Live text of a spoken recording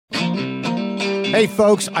Hey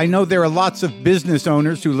folks, I know there are lots of business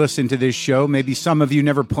owners who listen to this show. Maybe some of you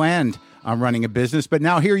never planned on running a business, but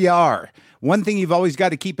now here you are. One thing you've always got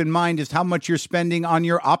to keep in mind is how much you're spending on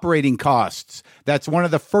your operating costs. That's one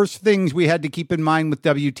of the first things we had to keep in mind with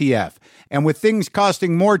WTF. And with things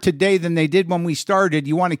costing more today than they did when we started,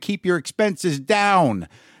 you want to keep your expenses down.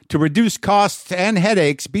 To reduce costs and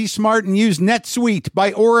headaches, be smart and use NetSuite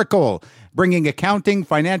by Oracle, bringing accounting,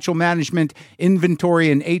 financial management,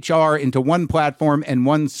 inventory, and HR into one platform and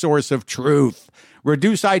one source of truth.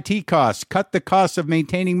 Reduce IT costs, cut the costs of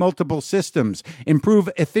maintaining multiple systems, improve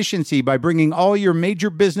efficiency by bringing all your major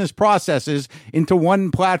business processes into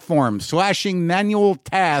one platform, slashing manual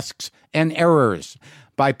tasks and errors.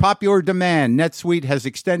 By popular demand, NetSuite has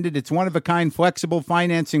extended its one-of-a-kind flexible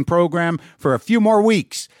financing program for a few more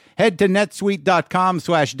weeks. Head to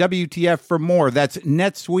netsuite.com/WTF for more. That's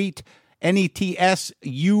NetSuite,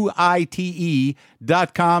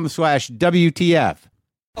 NetSuite.com/WTF.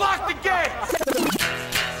 Lock the gate!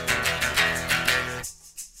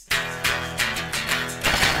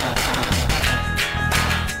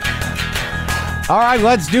 All right,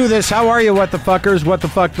 let's do this. How are you, what the fuckers, what the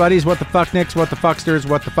fuck buddies, what the fuck nicks, what the fucksters,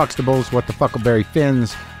 what the fuckstables, what the fuckleberry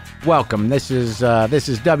fins? Welcome. This is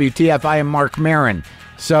WTF. I am Mark Maron.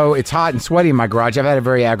 So it's hot and sweaty in my garage. I've had a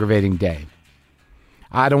very aggravating day.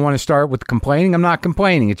 I don't want to start with complaining. I'm not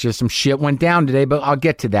complaining. It's just some shit went down today, but I'll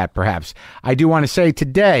get to that perhaps. I do want to say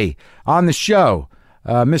today on the show,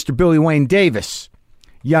 Mr. Billy Wayne Davis,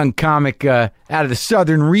 young comic out of the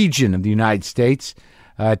southern region of the United States.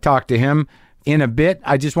 Talk to him in a bit.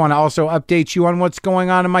 I just want to also update you on what's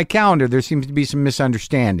going on in my calendar. There seems to be some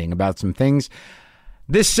misunderstanding about some things.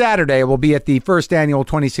 This Saturday, we'll be at the first annual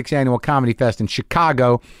 26th Annual Comedy Fest in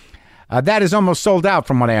Chicago. That is almost sold out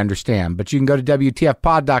from what I understand, but you can go to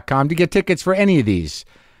WTFpod.com to get tickets for any of these.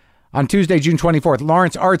 On Tuesday, June 24th,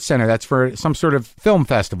 Lawrence Arts Center. That's for some sort of film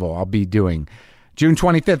festival I'll be doing. June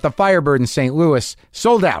 25th, the Firebird in St. Louis.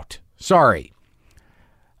 Sold out. Sorry.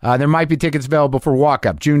 There might be tickets available for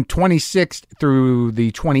walk-up. June 26th through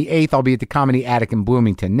the 28th, I'll be at the Comedy Attic in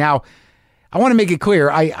Bloomington. Now, I want to make it clear.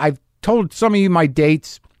 I've told some of you my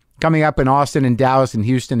dates coming up in Austin and Dallas and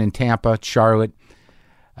Houston and Tampa, Charlotte,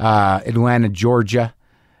 Atlanta, Georgia.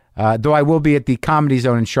 Though I will be at the Comedy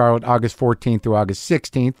Zone in Charlotte August 14th through August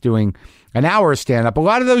 16th doing an hour of stand-up. A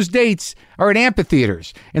lot of those dates are at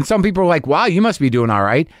amphitheaters. And some people are like, wow, you must be doing all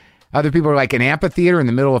right. Other people are like, an amphitheater in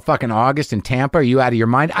the middle of fucking August in Tampa? Are you out of your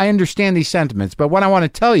mind? I understand these sentiments. But what I want to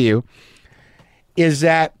tell you is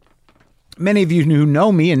that many of you who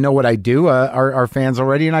know me and know what I do are fans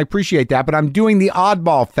already, and I appreciate that. But I'm doing the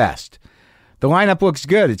Oddball Fest. The lineup looks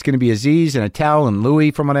good. It's going to be Aziz and Attell and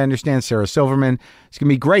Louie, from what I understand, Sarah Silverman. It's going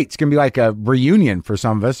to be great. It's going to be like a reunion for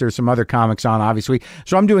some of us. There's some other comics on, obviously.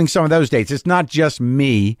 So I'm doing some of those dates. It's not just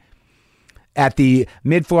me at the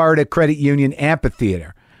Mid-Florida Credit Union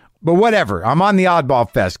Amphitheater. But whatever. I'm on the Oddball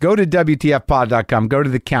Fest. Go to WTFpod.com. Go to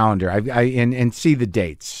the calendar and see the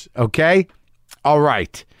dates. Okay? All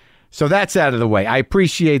right. So that's out of the way. I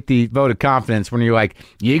appreciate the vote of confidence when you're like,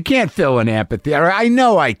 you can't fill an amphitheater. I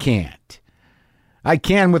know I can't. I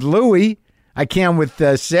can with Louie. I can with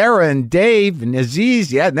Sarah and Dave and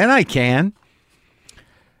Aziz. Yeah, then I can.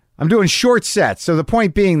 I'm doing short sets. So the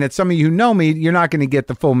point being that some of you who know me, you're not going to get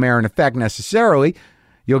the full Maron effect necessarily.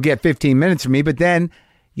 You'll get 15 minutes from me. But then,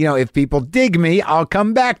 you know, if people dig me, I'll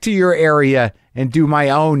come back to your area and do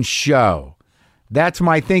my own show. That's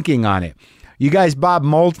my thinking on it. You guys Bob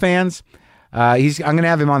Mould fans? I'm going to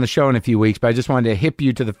have him on the show in a few weeks, but I just wanted to hip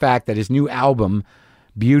you to the fact that his new album,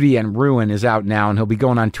 Beauty and Ruin, is out now, and he'll be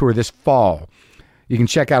going on tour this fall. You can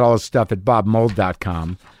check out all his stuff at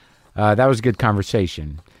bobmould.com. That was a good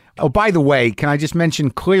conversation. Oh, by the way, can I just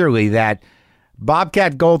mention clearly that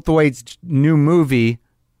Bobcat Goldthwait's new movie,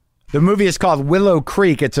 the movie is called Willow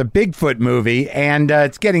Creek. It's a Bigfoot movie, and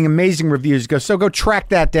it's getting amazing reviews. So go track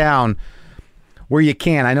that down where you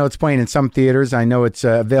can. I know it's playing in some theaters. I know it's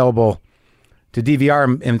available to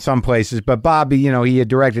DVR in some places. But Bobby, you know, he had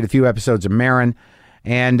directed a few episodes of Maron,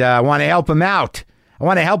 and I want to help him out. I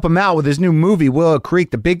want to help him out with his new movie, Willow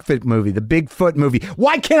Creek, the Bigfoot movie.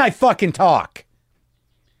 Why can't I fucking talk?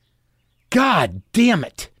 God damn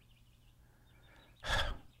it.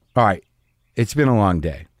 All right. It's been a long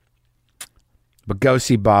day. But go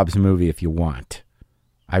see Bob's movie if you want.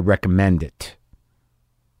 I recommend it.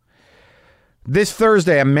 This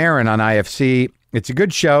Thursday, I'm Maron on IFC. It's a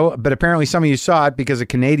good show, but apparently some of you saw it because a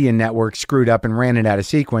Canadian network screwed up and ran it out of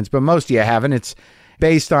sequence, but most of you haven't. It's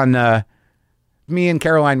based on me and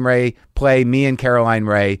Caroline Ray play Me and Caroline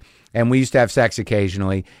Ray, and we used to have sex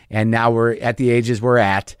occasionally, and now we're at the ages we're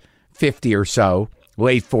at, 50 or so,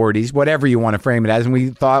 late 40s, whatever you want to frame it as. And we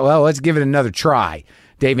thought, well, let's give it another try.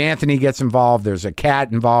 Dave Anthony gets involved. There's a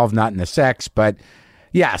cat involved, not in the sex, but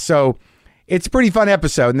yeah, so it's a pretty fun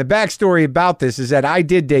episode. And the backstory about this is that I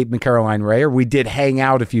did date Caroline Rhea, or we did hang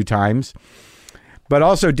out a few times, but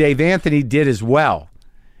also Dave Anthony did as well.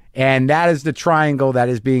 And that is the triangle that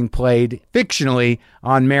is being played fictionally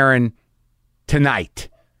on Maron tonight.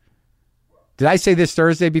 Did I say this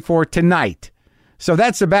Thursday before? Tonight. So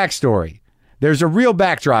that's the backstory. There's a real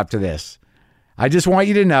backdrop to this. I just want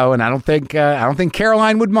you to know, and I don't think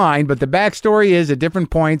Caroline would mind, but the backstory is at different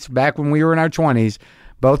points back when we were in our 20s,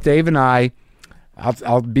 both Dave and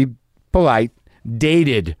I'll be polite,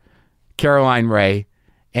 dated Caroline Rhea,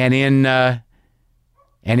 and in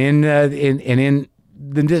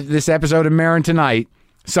this episode of Maron tonight,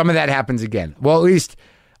 some of that happens again. Well, at least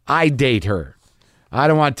I date her. I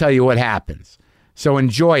don't want to tell you what happens. So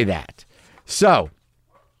enjoy that. So,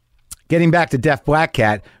 getting back to Def Black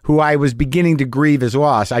Cat, who I was beginning to grieve his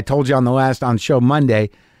loss. I told you on show Monday,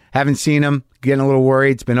 haven't seen him, getting a little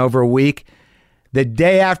worried. It's been over a week. The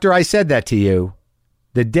day after I said that to you,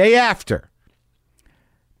 the day after,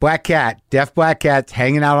 Black Cat, Def Black Cat's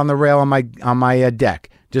hanging out on the rail on my deck,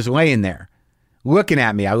 just laying there, looking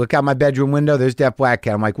at me. I look out my bedroom window. There's Def Black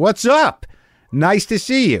Cat. I'm like, what's up? Nice to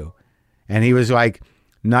see you. And he was like,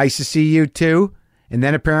 nice to see you too. And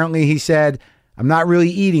then apparently he said, I'm not really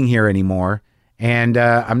eating here anymore, and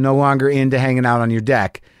I'm no longer into hanging out on your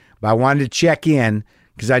deck. But I wanted to check in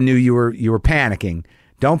because I knew you were panicking.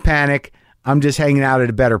 Don't panic. I'm just hanging out at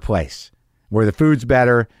a better place where the food's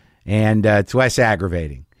better and it's less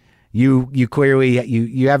aggravating. You clearly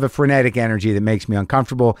you have a frenetic energy that makes me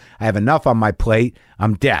uncomfortable. I have enough on my plate.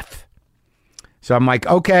 I'm deaf. So I'm like,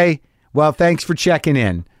 okay, well, thanks for checking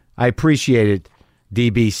in. I appreciate it,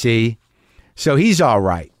 DBC. So he's all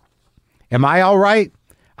right. Am I all right?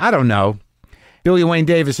 I don't know. Billy Wayne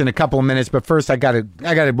Davis in a couple of minutes, but first I gotta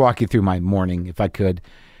walk you through my morning if I could.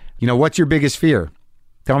 You know, what's your biggest fear?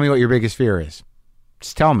 Tell me what your biggest fear is.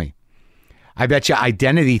 Just tell me. I bet you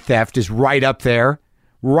identity theft is right up there.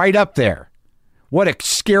 Right up there. What a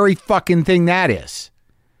scary fucking thing that is.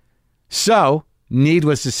 So,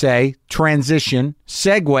 needless to say, transition,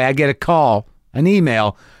 segue, I get a call, an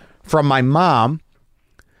email from my mom.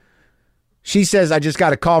 She says, I just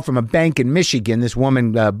got a call from a bank in Michigan. This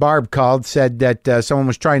woman, Barb, called, said that someone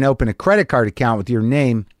was trying to open a credit card account with your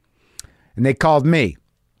name, and they called me.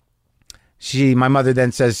 My mother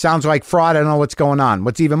then says, sounds like fraud. I don't know what's going on.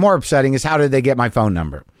 What's even more upsetting is how did they get my phone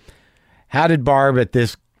number? How did Barb at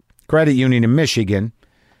this credit union in Michigan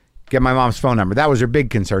get my mom's phone number? That was her big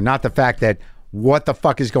concern, not the fact that what the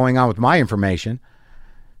fuck is going on with my information.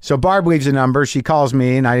 So Barb leaves a number. She calls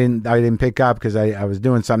me, and I didn't pick up because I was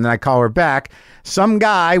doing something. I call her back. Some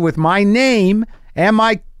guy with my name and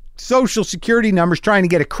my social security numbers trying to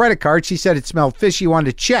get a credit card. She said it smelled fishy,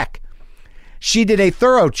 wanted to check. She did a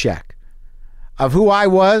thorough check of who I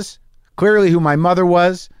was, clearly who my mother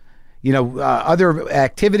was, other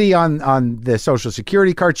activity on the social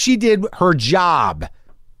security card. She did her job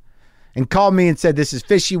and called me and said, this is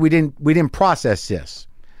fishy. We didn't process this.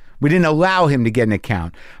 We didn't allow him to get an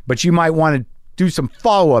account, but you might want to do some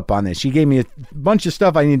follow-up on this. She gave me a bunch of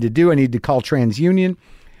stuff I needed to do. I needed to call TransUnion.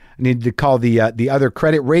 I needed to call the other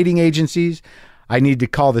credit rating agencies. I needed to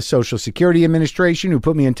call the Social Security Administration, who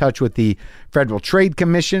put me in touch with the Federal Trade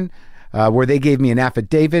Commission, where they gave me an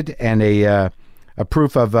affidavit and a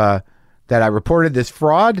proof of that I reported this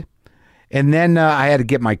fraud. And then I had to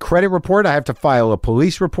get my credit report. I have to file a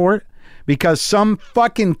police report. Because some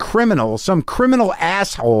fucking criminal, some criminal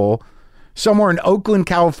asshole somewhere in Oakland,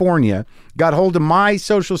 California, got hold of my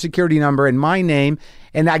social security number and my name,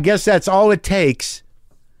 and I guess that's all it takes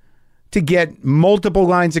to get multiple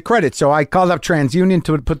lines of credit. So I called up TransUnion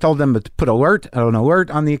told them to put an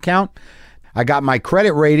alert on the account. I got my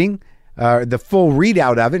credit rating, the full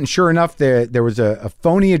readout of it, and sure enough, there was a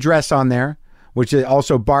phony address on there, which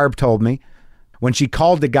also Barb told me. When she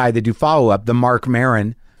called the guy to do follow-up, the Mark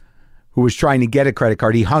Maron, who was trying to get a credit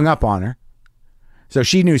card, he hung up on her. So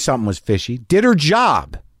she knew something was fishy. Did her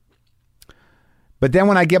job. But then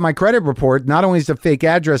when I get my credit report, not only is the fake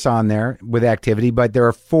address on there with activity, but there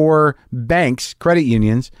are 4 banks, credit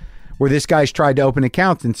unions, where this guy's tried to open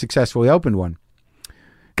accounts and successfully opened one.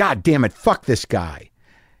 God damn it, fuck this guy.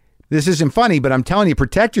 This isn't funny, but I'm telling you,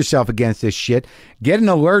 protect yourself against this shit. Get an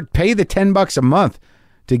alert, pay the $10 a month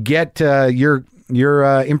to get your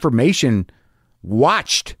information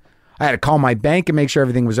watched. I had to call my bank and make sure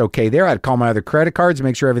everything was okay there. I had to call my other credit cards and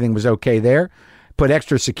make sure everything was okay there. Put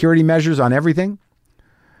extra security measures on everything.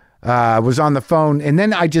 Was on the phone. And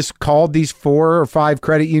then I just called these 4 or 5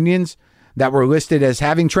 credit unions that were listed as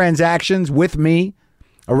having transactions with me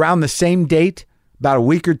around the same date, about a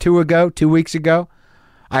week or 2 weeks ago,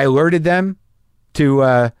 I alerted them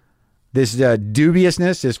to this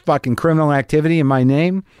dubiousness, this fucking criminal activity in my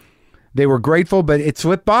name. They were grateful, but it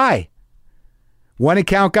slipped by. One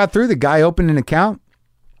account got through. The guy opened an account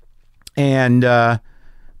and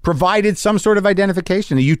provided some sort of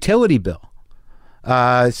identification, a utility bill,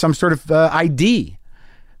 some sort of ID.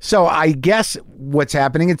 So I guess what's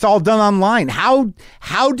happening, it's all done online.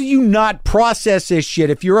 How do you not process this shit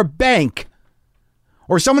if you're a bank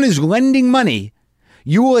or someone who's lending money?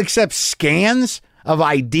 You will accept scans of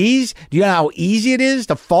IDs? Do you know how easy it is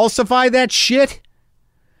to falsify that shit?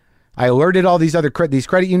 I alerted all these these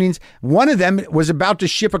credit unions. One of them was about to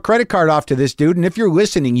ship a credit card off to this dude. And if you're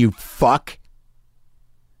listening, you fuck.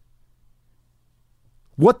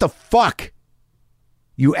 What the fuck?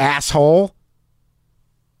 You asshole.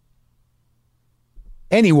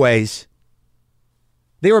 Anyways,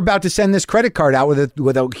 they were about to send this credit card out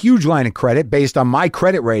with a huge line of credit based on my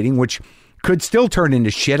credit rating, which could still turn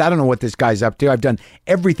into shit. I don't know what this guy's up to. I've done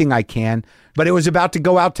everything I can, but it was about to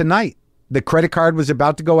go out tonight. The credit card was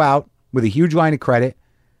about to go out with a huge line of credit,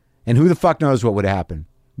 and who the fuck knows what would happen.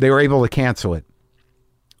 They were able to cancel it.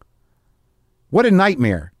 What a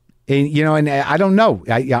nightmare. And I don't know.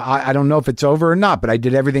 I don't know if it's over or not, but I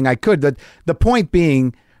did everything I could. The point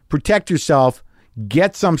being, protect yourself.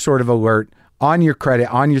 Get some sort of alert on your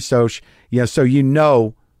credit, on your social, so you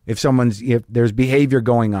know if there's behavior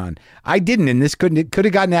going on. I didn't, and this could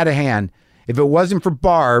have gotten out of hand if it wasn't for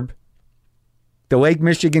Barb, the Lake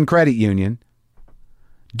Michigan Credit Union,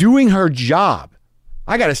 doing her job.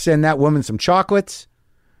 I got to send that woman some chocolates,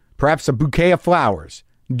 perhaps a bouquet of flowers,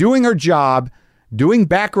 doing her job, doing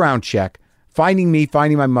background check, finding me,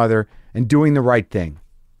 finding my mother, and doing the right thing.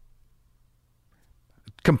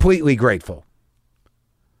 Completely grateful.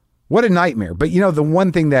 What a nightmare. But the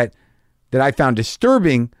one thing that I found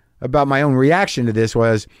disturbing about my own reaction to this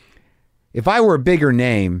was, if I were a bigger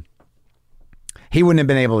name, he wouldn't have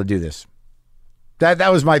been able to do this. That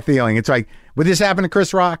was my feeling. It's like, would this happen to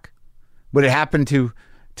Chris Rock? Would it happen to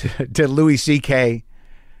Louis C.K.?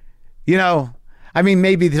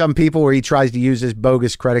 Maybe some people where he tries to use this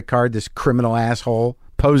bogus credit card, this criminal asshole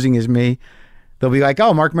posing as me, they'll be like,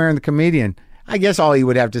 oh, Mark Maron, the comedian. I guess all he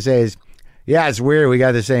would have to say is, yeah, it's weird. We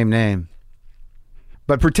got the same name.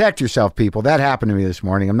 But protect yourself, people. That happened to me this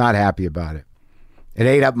morning. I'm not happy about it. It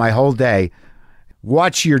ate up my whole day.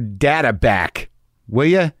 Watch your data back, will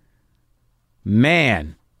you?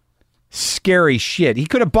 Man, scary shit. He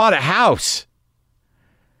could have bought a house.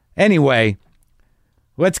 Anyway,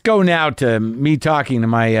 let's go now to me talking to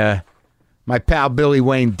my pal Billy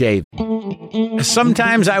Wayne Davis.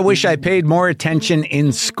 Sometimes I wish I paid more attention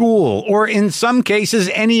in school, or in some cases,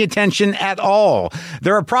 any attention at all.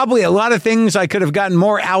 There are probably a lot of things I could have gotten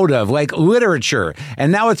more out of, like literature,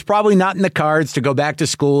 and now it's probably not in the cards to go back to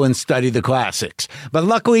school and study the classics. But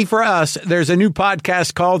luckily for us, there's a new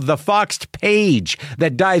podcast called The Foxed Page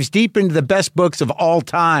that dives deep into the best books of all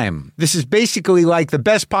time. This is basically like the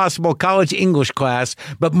best possible college English class,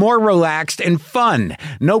 but more relaxed and fun.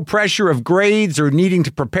 No pressure of grades or needing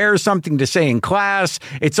to prepare something to say in class.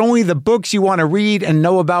 It's only the books you want to read and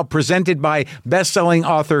know about, presented by best-selling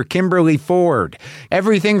author Kimberly Ford.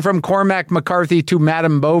 Everything from Cormac McCarthy to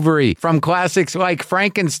Madame Bovary, from classics like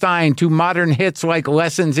Frankenstein to modern hits like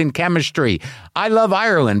Lessons in Chemistry. I love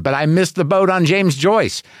Ireland, but I missed the boat on James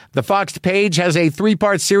Joyce. The Foxed Page has a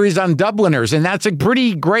 3-part series on Dubliners, and that's a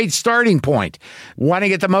pretty great starting point. Want to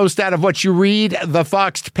get the most out of what you read? The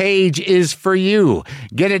Foxed Page is for you.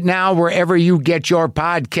 Get it now wherever you get your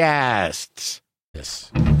podcasts.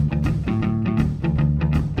 Yes.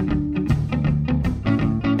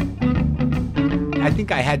 I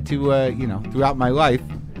think I had to, throughout my life,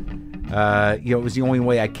 it was the only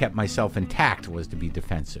way I kept myself intact was to be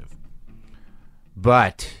defensive.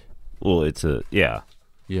 But, well,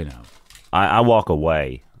 I walk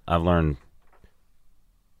away. I've learned,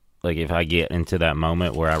 like, if I get into that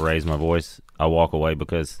moment where I raise my voice, I walk away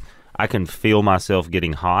because I can feel myself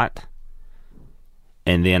getting hot.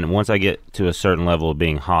 And then once I get to a certain level of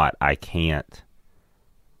being hot, I can't.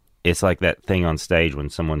 It's like that thing on stage when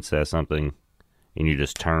someone says something and you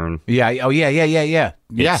just turn. Yeah. Oh, yeah.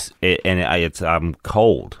 I'm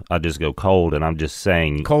cold. I just go cold, and I'm just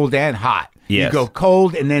saying. Cold and hot. Yes. You go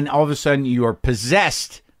cold, and then all of a sudden you are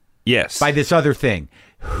possessed. Yes. By this other thing.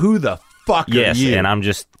 Who the fuck are you? Yes, and I'm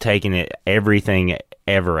just taking everything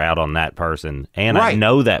ever out on that person. And right. I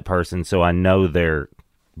know that person, so I know their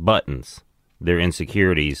buttons, their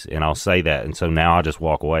insecurities, and I'll say that. And so now I just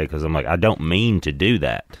walk away because I'm like, I don't mean to do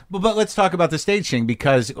that. But let's talk about the stage thing,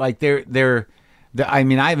 because like they're I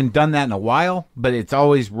mean, I haven't done that in a while, but it's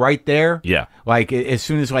always right there. Yeah. Like as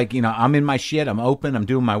soon as I'm in my shit, I'm open, I'm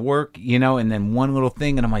doing my work, and then one little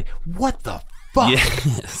thing, and I'm like, what the fuck?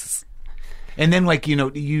 Yes. And then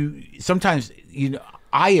you sometimes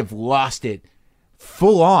I have lost it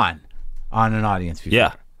full on an audience before.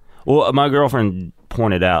 Yeah. Well, my girlfriend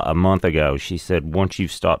pointed out a month ago, she said once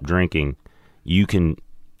you've stopped drinking,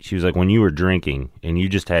 she was like, when you were drinking and you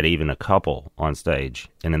just had even a couple on stage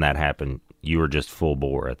and then that happened, you were just full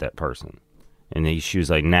bore at that person. And she was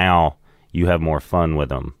like, now you have more fun with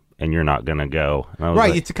them and you're not going to go. And I was Right.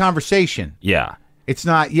 like, It's a conversation. yeah. It's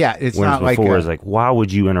not, it's Whereas not like, before it's like, why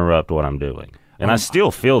would you interrupt what I'm doing? And I still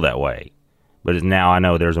feel that way. But now I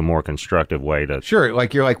know there's a more constructive way to. sure.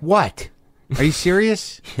 Like, you're like, what? Are you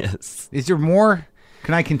serious? Yes. Is there more?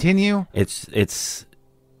 Can I continue?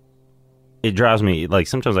 It drives me, like,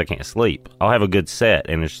 sometimes I can't sleep. I'll have a good set,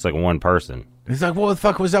 and it's just like one person. It's like, what the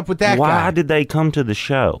fuck was up with that guy? Why did they come to the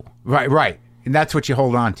show? Right. And that's what you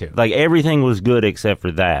hold on to. Like, everything was good except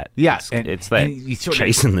for that. Yeah, It's that and you sort of-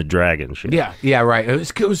 chasing the dragon shit. Yeah, right.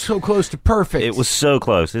 It was so close to perfect. It was so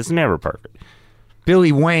close. It's never perfect.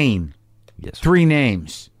 Billy Wayne. Yes. 3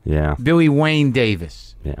 names. Yeah. Billy Wayne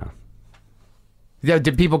Davis. Yeah.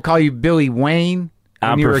 Did people call you Billy Wayne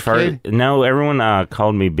when you were a kid? No, everyone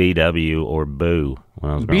called me BW or Boo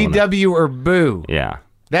when I was growing up. BW or Boo. Yeah.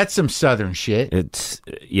 That's some Southern shit.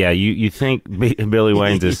 You think Billy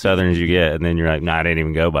Wayne's as Southern as you get, and then you're like, no, I didn't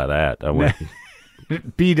even go by that. I went,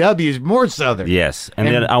 BW is more Southern. yes. And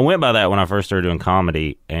then I went by that when I first started doing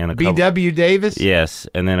comedy. And BW Davis? Yes.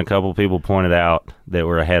 And then a couple people pointed out that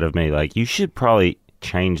were ahead of me, like, you should probably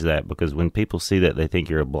change that because when people see that, they think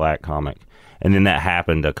you're a black comic. And then that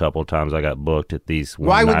happened a couple times. I got booked at these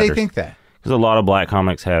Why would they one-nighters. think that? Because a lot of black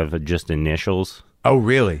comics have just initials, Oh,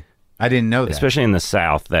 really? I didn't know that. especially in the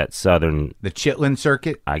South. That Southern, The Chitlin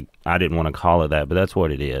Circuit? I didn't want to call it that, but that's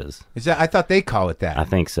what it is. Is that? I thought they call it that. I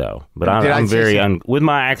think so. But Did I I'm say very something? with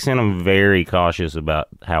my accent. I'm very cautious about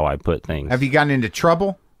how I put things. Have you gotten into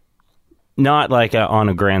trouble? Not like on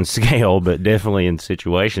a grand scale, but definitely in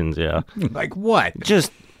situations. Yeah. Like what?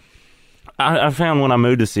 Just I found when I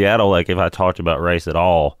moved to Seattle, like if I talked about race at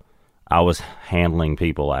all, I was handling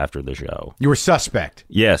people after the show. You were suspect.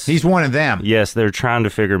 Yes. He's one of them. Yes, they're trying to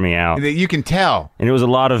figure me out. You can tell. And it was a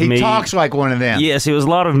lot of He me. talks like one of them. Yes, it was a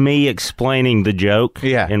lot of me explaining the joke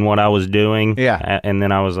Yeah. and what I was doing. Yeah. And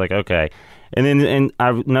then I was like, okay. And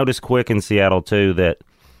I noticed quick in Seattle, too, that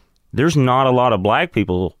there's not a lot of black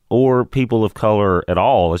people or people of color at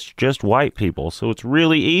all. It's just white people. So it's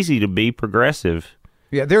really easy to be progressive.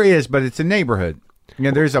 Yeah, there is, but it's a neighborhood.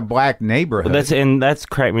 There's a black neighborhood. That's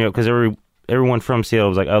cracked me up because everyone from Seattle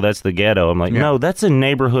was like, oh, that's the ghetto. I'm like, no, that's a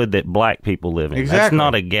neighborhood that black people live in. Exactly. That's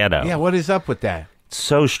not a ghetto. Yeah, what is up with that?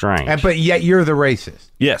 So strange. But yet you're the racist.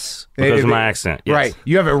 Yes, because of my accent. Yes. Right.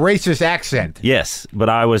 You have a racist accent. Yes, but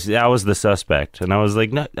I was the suspect, and I was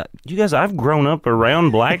like, no, you guys, I've grown up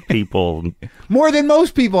around black people. More than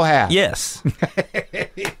most people have. Yes.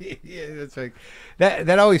 Yeah, that's like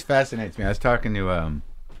that always fascinates me. I was talking to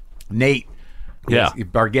Nate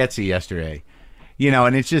Bargatze yesterday.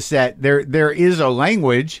 And it's just that there is a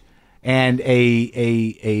language and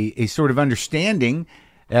a sort of understanding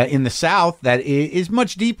in the South that is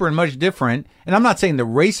much deeper and much different. And I'm not saying the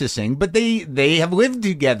racist thing, but they have lived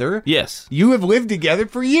together. Yes. You have lived together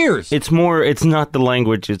for years. It's not the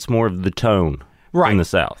language, it's more of the tone in the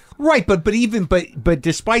South. Right, but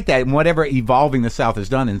despite that, and whatever evolving the South has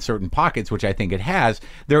done in certain pockets, which I think it has,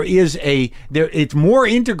 it's more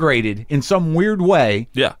integrated in some weird way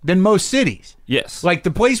than most cities. Yes. Like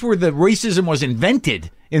the place where the racism was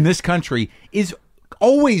invented in this country is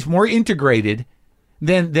always more integrated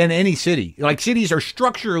than any city. Like cities are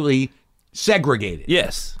structurally segregated.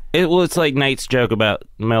 Yes. It's like Nate's joke about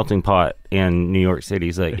melting pot in New York City.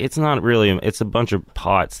 He's like, it's not really, it's a bunch of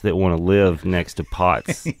pots that want to live next to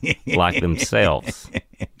pots like themselves.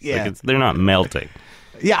 Yeah. Like they're not melting.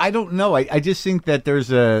 Yeah, I don't know. I just think that there's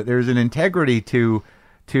an integrity to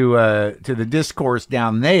the discourse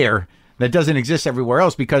down there that doesn't exist everywhere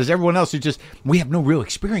else because everyone else is we have no real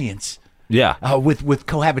experience. Yeah. With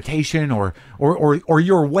cohabitation or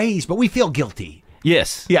your ways, but we feel guilty.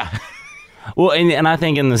 Yes. Yeah. Well, and I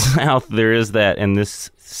think in the South there is that, and this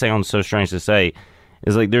sounds so strange to say,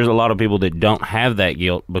 is like there's a lot of people that don't have that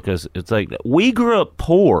guilt because it's like we grew up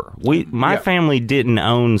poor. My family didn't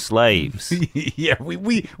own slaves. Yeah,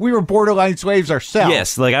 we were borderline slaves ourselves.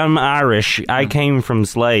 Yes, like I'm Irish. I came from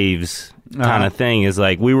slaves kind of thing. Is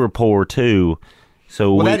like we were poor too.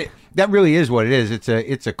 So that really is what it is.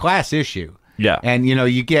 It's a class issue. Yeah. And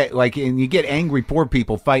you get angry poor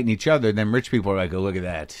people fighting each other, then rich people are like, oh, look at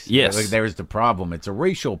that. Yes. Look, there's the problem. It's a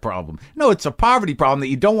racial problem. No, it's a poverty problem that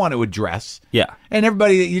you don't want to address. Yeah. And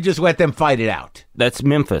everybody, you just let them fight it out. That's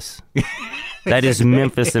Memphis. That is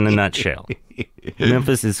Memphis in a nutshell.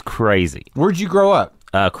 Memphis is crazy. Where'd you grow up?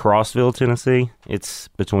 Crossville, Tennessee. It's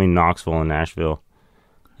between Knoxville and Nashville.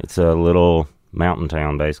 It's a little mountain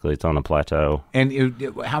town, basically. It's on a plateau.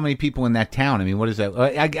 And how many people in that town? I mean, what is that?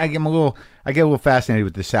 I get a little fascinated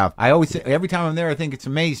with the South. I always say, every time I'm there, I think it's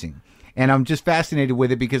amazing. And I'm just fascinated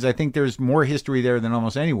with it because I think there's more history there than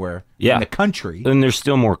almost anywhere in the country. And there's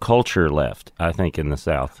still more culture left, I think, in the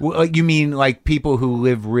South. Well, you mean like people who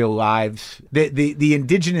live real lives? The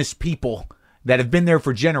indigenous people that have been there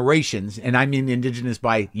for generations, and I mean indigenous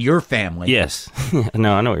by your family. Yes.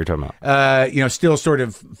 No, I know what you're talking about. Still sort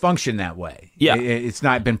of function that way. Yeah. It's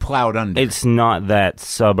not been plowed under. It's not that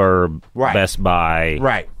suburb Best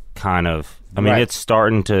Buy kind of. I mean, it's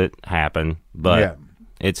starting to happen, but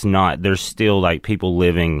it's not. There's still like people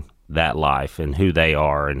living that life and who they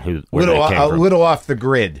are and where they came from. A little off the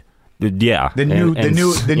grid. Yeah.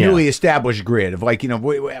 The newly established grid of like,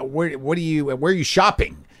 where are you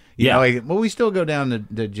shopping? We still go down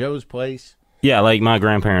to Joe's place. Yeah, like my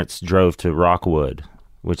grandparents drove to Rockwood,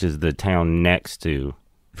 which is the town next to,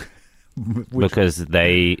 because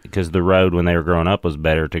the road when they were growing up was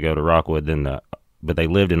better to go to Rockwood but they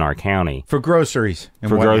lived in our county for groceries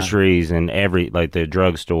and groceries and the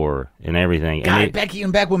drugstore and everything. God,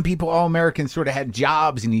 back when all Americans sort of had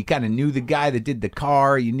jobs and you kind of knew the guy that did the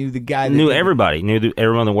car, you knew the guy that everybody,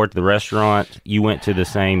 everyone that worked at the restaurant. You went to the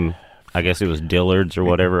same. I guess it was Dillard's or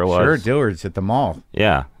whatever it was. Sure, Dillard's at the mall.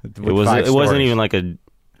 Yeah, it wasn't even like in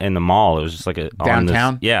the mall. It was just like a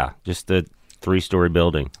downtown. Just a 3-story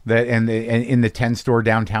building. That and in the 10-store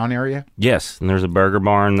downtown area. Yes, and there's a Burger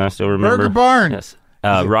Barn that I still remember. Burger Barn. Yes,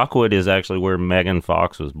 Rockwood is actually where Megan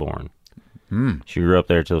Fox was born. She grew up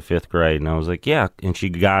there till 5th grade, and I was like, yeah, and she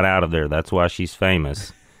got out of there. That's why she's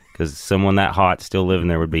famous, because someone that hot still living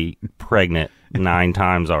there would be pregnant 9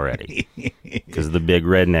 times already, because the big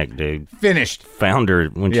redneck dude found her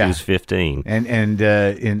when she was 15 and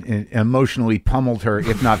emotionally pummeled her,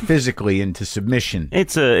 if not physically, into submission.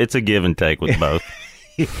 It's a give and take with both.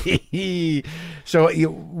 So,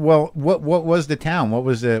 what was the town? What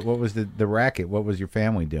was the racket? What was your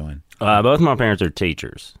family doing? Both my parents are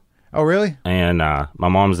teachers. Oh, really? And my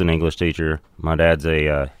mom's an English teacher. My dad's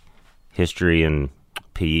a history and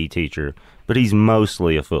PE teacher. But he's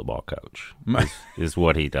mostly a football coach, is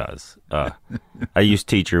what he does. I use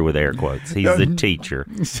teacher with air quotes. He's the teacher.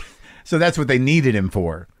 So that's what they needed him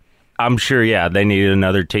for. I'm sure, they needed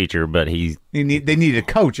another teacher, but they needed a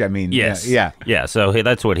coach, I mean. Yes. Yeah, so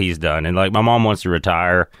that's what he's done. And, like, my mom wants to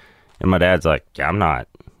retire, and my dad's like, I'm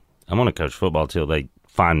going to coach football till they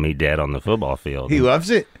find me dead on the football field. He loves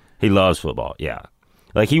it? He loves football, yeah.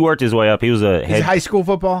 Like, he worked his way up. He was high school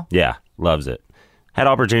football? Yeah, loves it. Had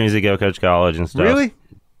opportunities to go coach college and stuff. Really?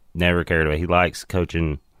 Never cared about it. He likes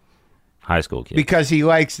coaching high school kids. Because he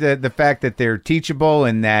likes the fact that they're teachable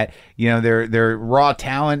and that, they're raw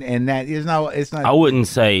talent, and that it's not. I wouldn't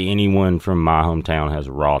say anyone from my hometown has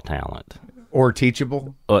raw talent. Or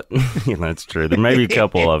teachable? That's true. There may be a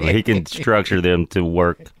couple of them. He can structure them to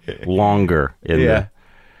work longer.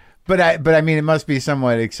 But I mean, it must be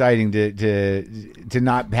somewhat exciting to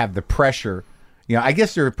not have the pressure. I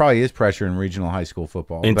guess there probably is pressure in regional high school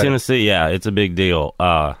football. In Tennessee, yeah, it's a big deal.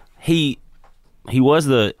 He was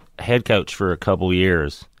the head coach for a couple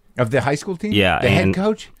years. Of the high school team? Yeah. The head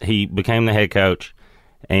coach? He became the head coach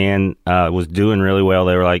and was doing really well.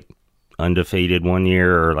 They were like undefeated one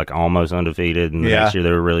year or like almost undefeated, and the next year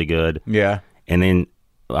they were really good. Yeah. And then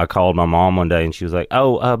I called my mom one day, and she was like,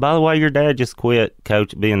 oh, by the way, your dad just quit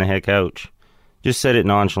being the head coach. Just said it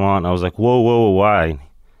nonchalant. And I was like, whoa, why?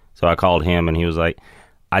 So I called him, and he was like,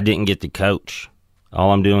 I didn't get to coach.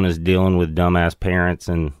 All I'm doing is dealing with dumbass parents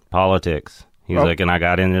and politics. He was like, and I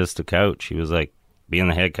got into this to coach. He was like, being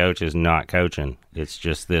the head coach is not coaching. It's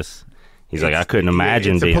just this. He's like, I couldn't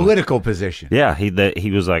imagine being. It's a political position. Yeah,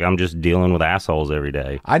 he was like, I'm just dealing with assholes every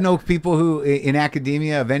day. I know people who, in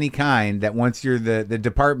academia of any kind, that once you're the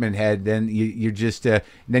department head, then you're just, then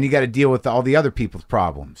you got to deal with all the other people's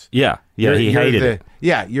problems. Yeah, he hated it.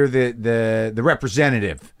 Yeah, you're the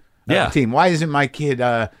representative. The team. Why isn't my kid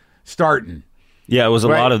starting? Yeah, it was a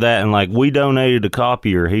lot of that, and like, we donated a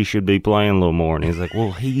copier. He should be playing a little more. And he's like,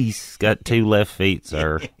 well, he's got 2 left feet,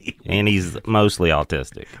 sir, and he's mostly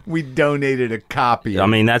autistic. We donated a copier. I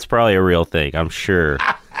mean, that's probably a real thing. I'm sure.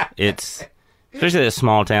 Especially a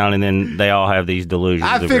small town, and then they all have these delusions.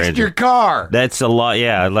 I of fixed grandeur. your car. That's a lot,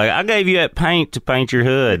 yeah. Like, I gave you that paint to paint your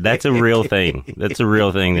hood. That's a real thing. That's a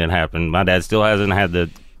real thing that happened. My dad still hasn't had the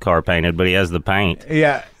car painted, but he has the paint.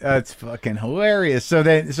 Yeah, that's fucking hilarious. So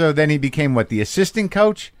then he became what, the assistant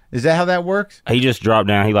coach? Is that how that works? He just dropped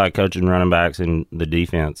down. He liked coaching running backs in the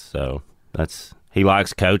defense, so he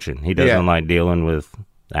likes coaching. He doesn't like dealing with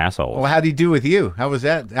assholes. Well, how'd he do with you? How was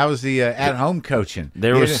that? How was the at-home coaching?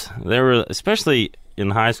 There were, especially in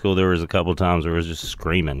high school, there was a couple times where it was just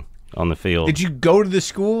screaming on the field. Did you go to the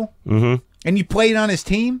school? Mm-hmm. And you played on his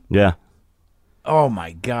team? Yeah. Oh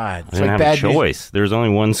my God! I didn't have a choice. There was only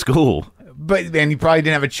one school. And you probably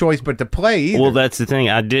didn't have a choice but to play either. Well, that's the thing.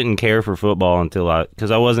 I didn't care for football because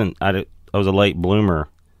I was a late bloomer,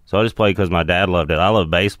 so I just played because my dad loved it. I love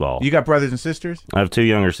baseball. You got brothers and sisters? I have 2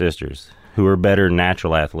 younger sisters who are better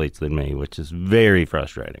natural athletes than me, which is very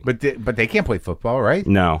frustrating. But they can't play football, right?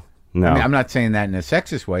 No. I mean, I'm not saying that in a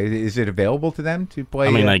sexist way. Is it available to them to play? I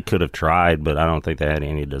mean, they could have tried, but I don't think they had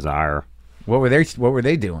any desire. What were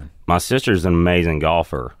they doing? My sister's an amazing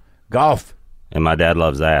golfer. Golf. And my dad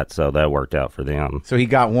loves that, so that worked out for them. So he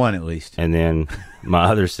got one at least. And then my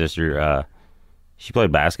other sister, she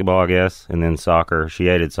played basketball, I guess, and then soccer. She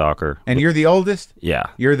hated soccer. And you're the oldest? Yeah.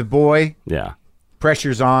 You're the boy? Yeah.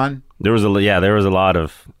 Pressure's on? There was a lot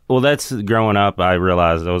of, well, that's growing up, I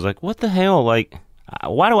realized, I was like, what the hell? Like,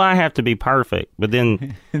 why do I have to be perfect? But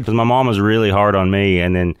then, because my mom was really hard on me,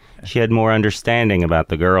 and then she had more understanding about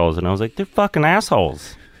the girls, and I was like, they're fucking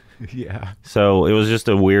assholes. Yeah. So it was just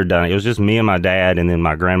a weird dynamic. It was just me and my dad, and then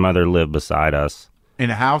my grandmother lived beside us.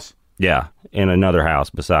 In a house? Yeah, in another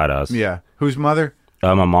house beside us. Yeah. Whose mother?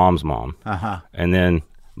 My mom's mom. Uh-huh. And then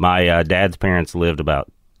my dad's parents lived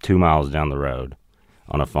about 2 miles down the road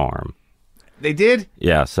on a farm. They did?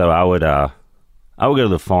 Yeah, so I would go to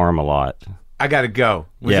the farm a lot. I got to go.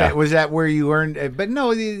 Yeah. Was that where you learned? But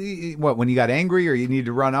no, what, when you got angry or you needed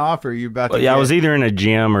to run off or you about to I was either in a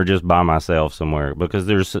gym or just by myself somewhere because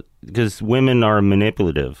women are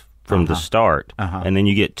manipulative from the start. Uh-huh. And then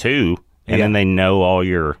you get 2 and then they know all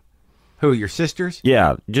your... Who, your sisters?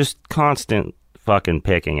 Yeah, just constant fucking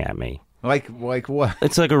picking at me. Like what?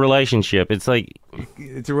 It's like a relationship. It's like...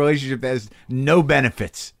 It's a relationship that has no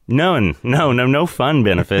benefits. No fun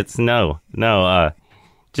benefits. No.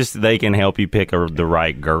 Just they can help you pick the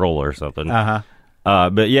right girl or something. Uh-huh.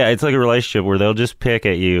 But yeah, it's like a relationship where they'll just pick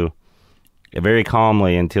at you very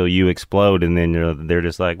calmly until you explode, and then they're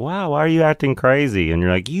just like, wow, why are you acting crazy? And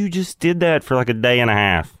you're like, you just did that for like a day and a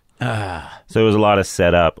half. So it was a lot of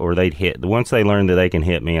setup, or they'd hit. Once they learned that they can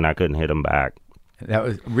hit me and I couldn't hit them back. That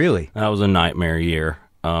was really? That was a nightmare year.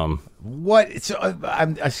 What? So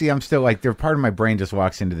I see. I'm still like, they're part of my brain just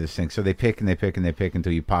walks into this thing. So they pick and they pick and they pick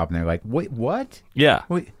until you pop, and they're like, wait, what? Yeah.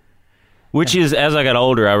 Wait. Which is, as I got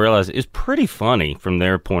older, I realized it's pretty funny from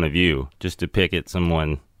their point of view, just to pick at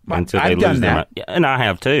someone until they lose their mind. Yeah, and I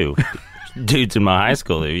have too. Dudes in my high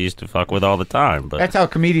school that we used to fuck with all the time. But that's how a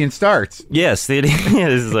comedian starts. Yes, it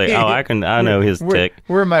is. It's like, I know his tick.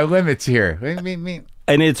 Where are my limits here? Me.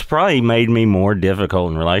 And it's probably made me more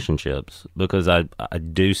difficult in relationships because I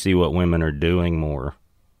do see what women are doing more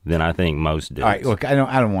than I think most do. All right, look, I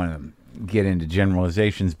don't want to get into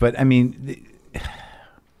generalizations, but I mean,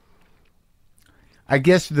 I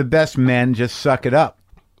guess the best men just suck it up.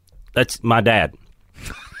 That's my dad.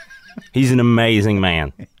 He's an amazing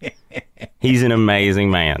man. He's an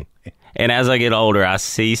amazing man. And as I get older, I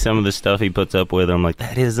see some of the stuff he puts up with. I'm like,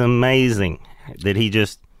 that is amazing. That he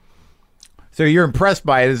just... So you're impressed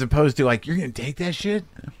by it as opposed to like, you're going to take that shit?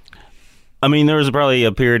 I mean, there was probably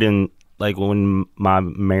a period in, like, when my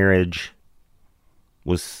marriage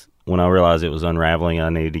was... When I realized it was unraveling, I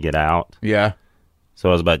needed to get out. Yeah. So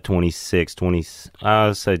I was about 26, I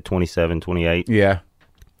would say 27, 28. Yeah.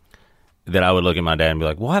 That I would look at my dad and be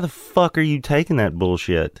like, why the fuck are you taking that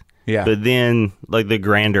bullshit? Yeah. But then, like, the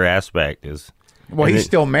grander aspect is... Well, he's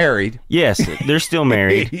still married. Yes, they're still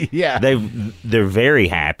married. Yeah. They're very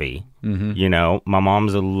happy. Mm-hmm. You know, my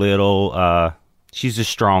mom's a little... she's a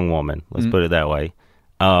strong woman, let's put it that way.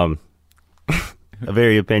 A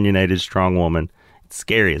very opinionated, strong woman. It's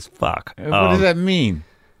scary as fuck. What does that mean?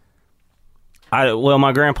 Well,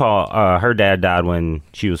 my grandpa, her dad died when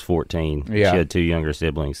she was 14. Yeah. She had 2 younger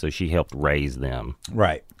siblings, so she helped raise them.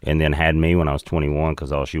 Right. And then had me when I was 21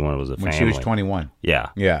 because all she wanted was a family. When she was 21. Yeah.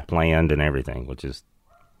 Yeah. Planned and everything, which is...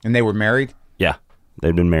 And they were married? Yeah.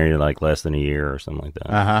 They'd been married like less than a year or something like that.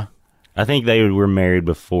 Uh-huh. I think they were married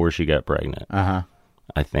before she got pregnant. Uh-huh.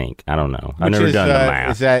 I think. I don't know. I've never done the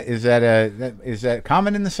math. Is that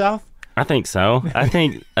common in the South? I think so. I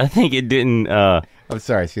think it didn't... I'm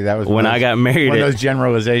sorry. See, that was when I got married. One of those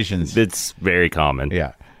generalizations. It's very common.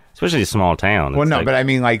 Yeah. especially a small town. Well, It's no, like- but I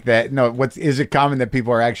mean like that. No, is it common that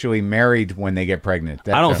people are actually married when they get pregnant?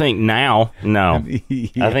 I don't think now. No,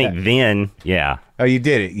 Yeah. I think then. Yeah. Oh, you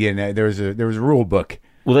did it. You know, there was a rule book.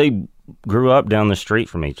 Well, they grew up down the street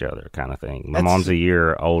from each other, kind of thing. My That's- mom's a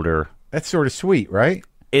year older. That's sort of sweet, right?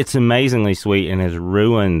 It's amazingly sweet and has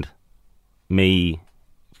ruined me,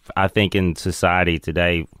 I think, in society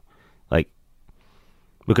today, like,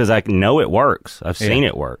 because I know it works. I've seen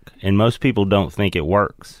it work, and most people don't think it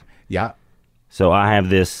works. Yeah. So I have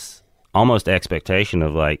this almost expectation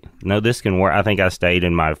of like, no, this can work. I think I stayed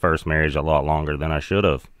in my first marriage a lot longer than I should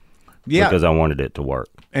have. Yeah. Because I wanted it to work.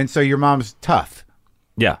 And so your mom's tough,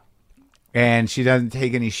 Yeah. and she doesn't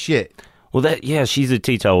take any shit. Well, she's a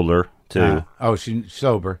teetotaler too, She's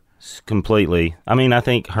sober. completely. I mean, I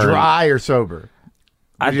think her. Dry or sober?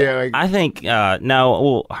 I think no.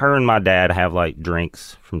 Well, her and my dad have like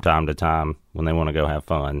drinks from time to time when they want to go have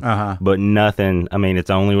fun. But nothing. I mean, it's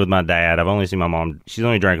only with my dad. I've only seen my mom. She's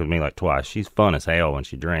only drank with me like twice. She's fun as hell when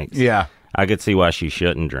she drinks. Yeah. I could see why she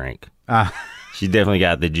shouldn't drink. She definitely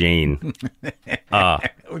got the gene.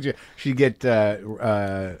 Would she get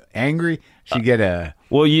angry? She get a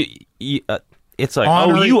Well, it's like,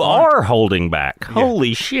 Honoring- you are holding back.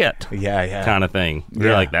 Holy shit. yeah. Kind of thing. You're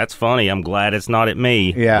Yeah. like, that's funny. I'm glad it's not at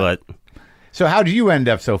me. Yeah. But So how did you end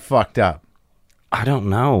up so fucked up? I don't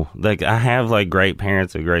know. Like, I have like great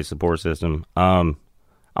parents, a great support system. I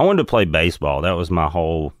wanted to play baseball. That was my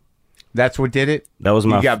whole. That's what did it. That was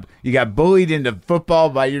my. You got bullied into football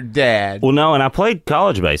by your dad. Well, no, and I played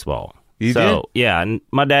college baseball. You so, did? Yeah, and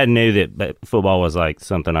my dad knew that football was like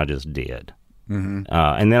something I just did. Mm-hmm.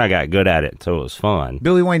 And then I got good at it, so it was fun.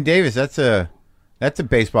 Billy Wayne Davis. That's a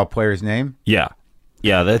baseball player's name. Yeah.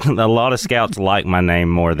 Yeah, a lot of scouts like my name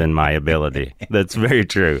more than my ability. That's very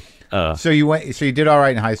true. So you did all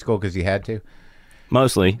right in high school because you had to,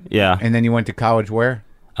 Mostly, yeah. and then you went to college where?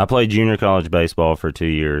 I played junior college baseball for 2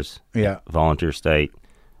 years. Yeah. Volunteer state.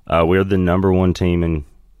 We're the number one team in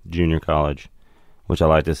junior college, which I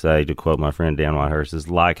like to say, to quote my friend Dan Whitehurst, is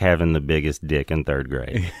like having the biggest dick in third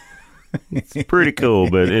grade. It's pretty cool,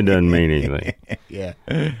 but it doesn't mean anything. Yeah.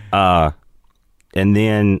 And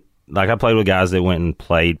then, like, I played with guys that went and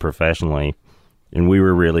played professionally, and we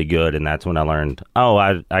were really good, and that's when I learned,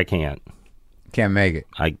 I can't. Can't make it.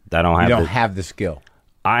 I don't have You don't have the skill.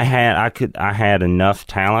 I had enough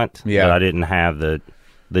talent, Yeah. but I didn't have the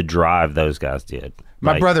drive those guys did.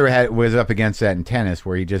 My Like, brother was up against that in tennis,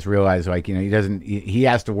 where he just realized, like, you know, he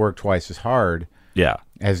has to work twice as hard yeah,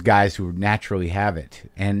 as guys who naturally have it,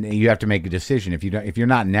 and you have to make a decision. If you're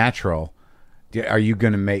not natural, are you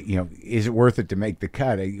going to make? You know, is it worth it to make the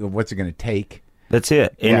cut? What's it going to take? that's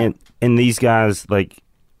it. And these guys, like,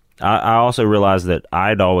 I also realized that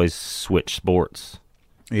I'd always switch sports,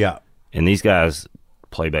 Yeah. and these guys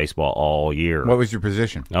play baseball all year. What was your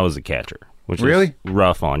position? I was a catcher, which Really? is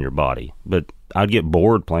rough on your body, but I'd get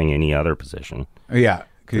bored playing any other position. Yeah,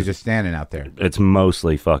 because you're just standing out there, It's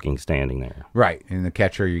mostly fucking standing there. right? And the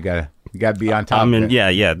catcher, you gotta be on top. I mean, of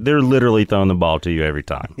it. yeah, they're literally throwing the ball to you every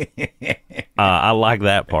time. I like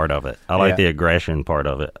that part of it. I like Yeah. the aggression part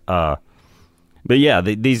of it. But yeah,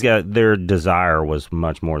 these guys, their desire was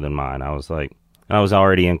much more than mine. I was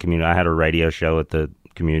already in community. I had a radio show at the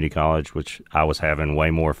community college, which I was having way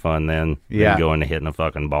more fun than going to hitting a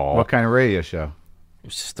fucking ball. What kind of radio show? It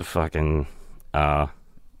was just a fucking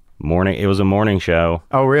morning. It was a morning show.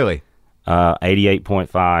 Oh, really?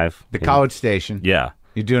 88.5. The college station. Yeah.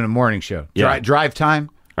 You're doing a morning show. Yeah. Drive time.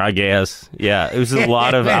 I guess. Yeah. It was a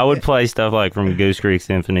lot of, I would play stuff like from Goose Creek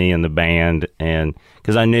Symphony and the band, and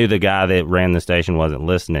because I knew the guy that ran the station wasn't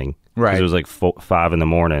listening. 'Cause Right. It was like 5 in the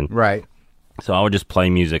morning. Right. So I would just play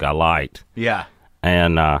music I liked. Yeah.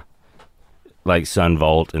 And like Sun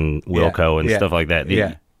Volt and Wilco and Yeah. stuff like that.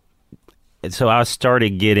 Yeah. So I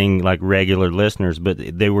started getting like regular listeners, but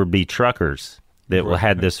they would be truckers that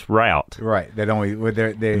had this route. Right. That only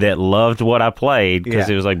they That loved what I played because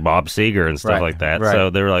Yeah. it was like Bob Seger and stuff Right, like that. right. So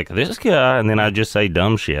they were like, this guy, and then I'd just say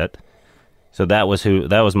dumb shit. So that was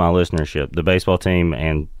my listenership, the baseball team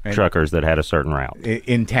and truckers that had a certain route.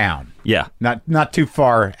 in town. Yeah. Not too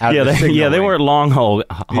far out. Yeah, of the signal they lane. weren't long haul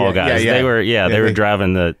Yeah, guys. yeah. They were they were they-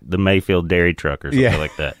 driving the Mayfield dairy truck or something Yeah.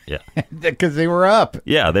 like that. Yeah. because they were up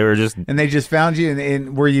Yeah, they were just and they just found you.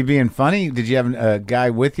 And were you being funny? Did you have a guy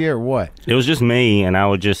with you or what? it was just me, and I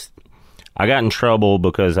got in trouble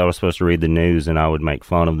because I was supposed to read the news, and I would make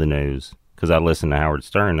fun of the news because I listened to Howard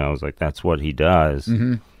Stern. And I was like, that's what he does.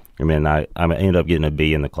 Mm-hmm. And then I ended up getting a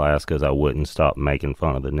B in the class because I wouldn't stop making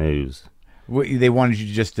fun of the news. They wanted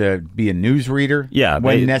you just to be a newsreader? Yeah,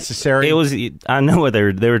 when necessary? It was. I know what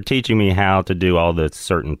they were teaching me how to do all the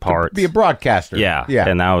certain parts. Be a broadcaster. Yeah.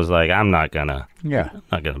 And I was like, I'm not gonna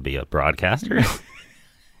be a broadcaster.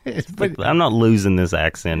 But I'm not losing this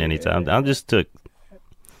accent anytime. I just took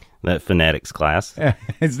that phonetics class.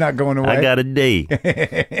 It's not going away. I got a D.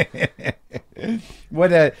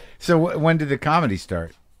 So when did the comedy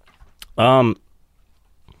start? Well,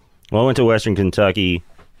 I went to Western Kentucky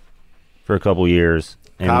for a couple years.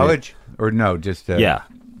 College? Or no, just... Yeah.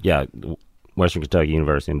 Western Kentucky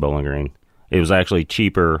University in Bowling Green. It was actually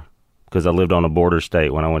cheaper because I lived on a border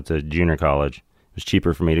state when I went to junior college. It was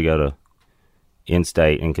cheaper for me to go to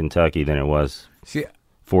in-state in Kentucky than it was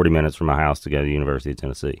 40 minutes from my house to go to the University of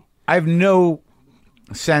Tennessee. I have no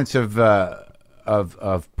sense of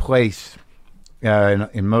place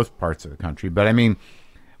in most parts of the country, but I mean,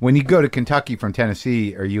 when you go to Kentucky from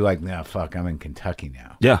Tennessee, are you like, nah, fuck, I'm in Kentucky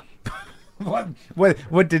now? Yeah.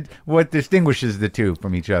 What distinguishes the two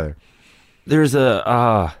from each other? There's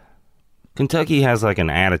Kentucky has like an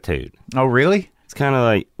attitude. Oh, really? It's kind of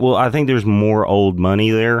like, well, I think there's more old money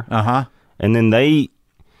there. Uh-huh. And then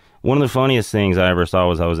one of the funniest things I ever saw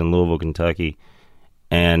was I was in Louisville, Kentucky,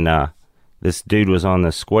 and this dude was on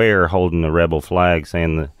the square holding the rebel flag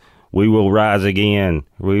saying, "We will rise again.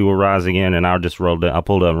 We will rise again." And I pulled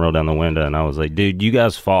up and rolled down the window, and I was like, dude, you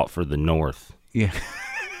guys fought for the North. Yeah.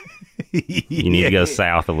 You need to go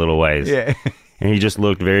south a little ways. Yeah. And he just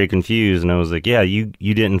looked very confused, and I was like, yeah, you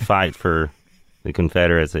didn't fight for the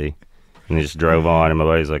Confederacy. And he just drove on, and my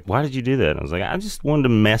buddy's like, why did you do that? And I was like, I just wanted to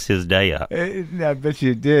mess his day up. I bet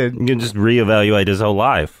you did. You can just reevaluate his whole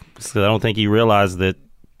life. So I don't think he realized that,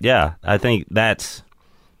 I think there's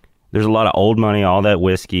a lot of old money, all that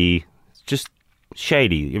whiskey. It's just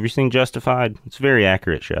shady. Have you seen Justified? It's a very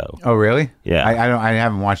accurate show. Oh, really? Yeah. I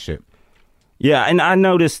haven't watched it. Yeah, and I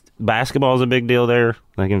noticed basketball is a big deal there.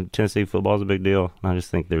 Like in Tennessee, football is a big deal. I just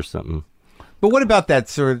think there's something. But what about that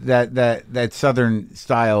sort of that southern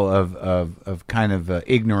style of kind of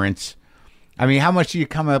ignorance? I mean, how much do you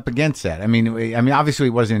come up against that? I mean, obviously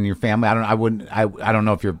it wasn't in your family. I don't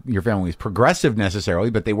know if your family was progressive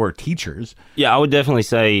necessarily, but they were teachers. Yeah, I would definitely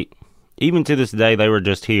say, even to this day, they were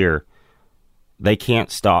just here. They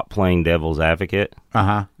can't stop playing devil's advocate.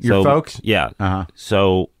 Your folks? Yeah.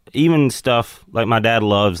 So even stuff like my dad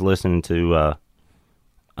loves listening to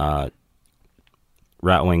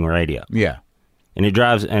right-wing radio. Yeah. And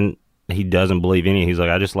he doesn't believe any. He's like,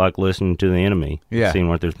 I just like listening to the enemy, seeing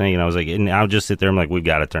what they're thinking. I was like, and I'll just sit there. I'm like, we've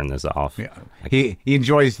got to turn this off. Yeah. He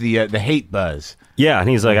enjoys the hate buzz. Yeah, and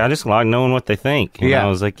he's like, I just like knowing what they think. And I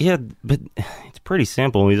was like, yeah, but it's pretty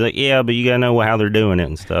simple. He's like, yeah, but you got to know how they're doing it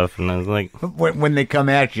and stuff. And I was like, when they come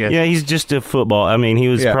at you. Yeah, he's just a football. I mean, he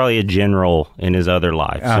was probably a general in his other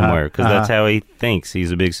life somewhere because that's how he thinks.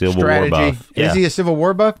 He's a big Civil War buff. Is he a Civil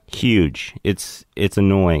War buff? Huge. It's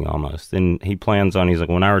annoying almost. And he plans on, he's like,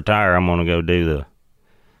 when I retire, I'm going to go do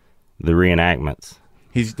the reenactments.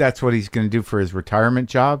 That's what he's going to do for his retirement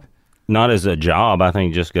job? Not as a job. I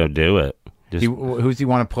think just go do it. Who's he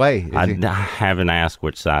want to play? I haven't asked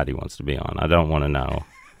which side he wants to be on. I don't want to know.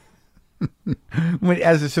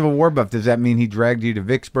 As a Civil War buff, does that mean he dragged you to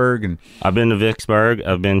Vicksburg? And I've been to Vicksburg.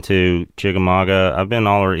 I've been to Chickamauga. I've been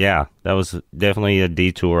all over. Yeah, that was definitely a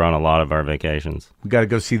detour on a lot of our vacations. We got to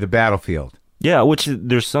go see the battlefield. Yeah, which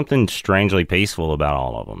there's something strangely peaceful about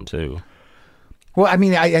all of them, too. Well, I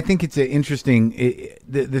mean, I think it's an interesting.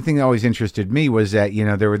 The thing that always interested me was that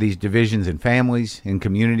there were these divisions in families and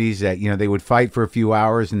communities that they would fight for a few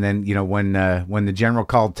hours, and then when the general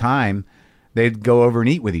called time, they'd go over and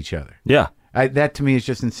eat with each other. Yeah, that to me is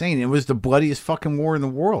just insane. It was the bloodiest fucking war in the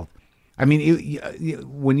world. I mean,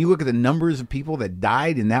 when you look at the numbers of people that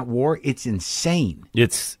died in that war, it's insane.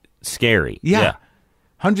 It's scary. Yeah.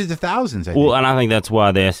 Hundreds of thousands. I think. Well, and I think that's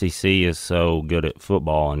why the SEC is so good at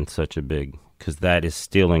football and such a big. Because that is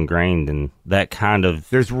still ingrained in that kind of...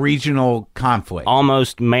 There's regional conflict.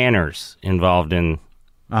 Almost manners involved in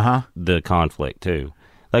the conflict, too.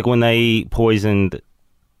 Like when they poisoned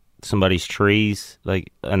somebody's trees,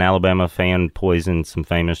 like an Alabama fan poisoned some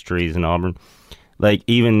famous trees in Auburn. Like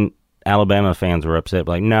even Alabama fans were upset,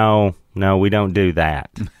 like, no, we don't do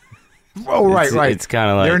that. Oh, right. It's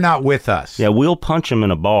kind of like... They're not with us. Yeah, we'll punch them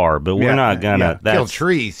in a bar, but we're not going to... Kill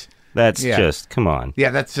trees. That's just, come on.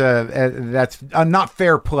 Yeah, that's not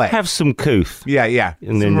fair play. Have some couth. Yeah.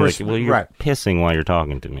 And then you're pissing while you're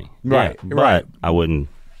talking to me. Right, yeah, right. I wouldn't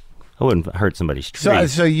hurt somebody's tree.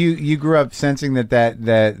 So you grew up sensing that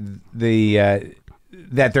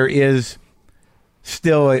there is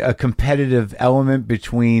still a competitive element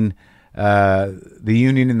between the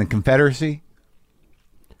Union and the Confederacy?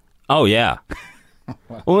 Oh, yeah.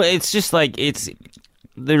 Well, it's just like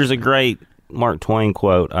there's a great Mark Twain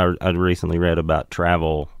quote I recently read about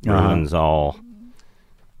travel ruins all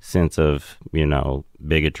sense of,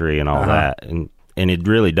 bigotry and all that. And it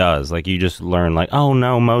really does. Like, you just learn, like, oh,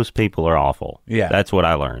 no, most people are awful. Yeah. That's what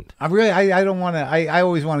I learned. I don't want to, I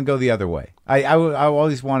always want to go the other way. I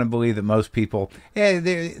always want to believe that most people,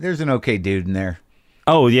 there's an okay dude in there.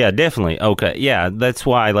 Oh, yeah, definitely. Okay. Yeah, that's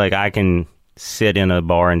why, like, I can sit in a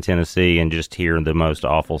bar in Tennessee and just hear the most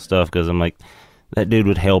awful stuff because I'm like, that dude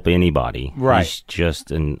would help anybody. Right. He's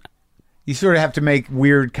just You sort of have to make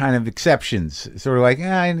weird kind of exceptions. Sort of like,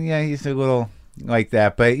 he's a little like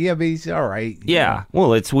that, but he's all right. Yeah.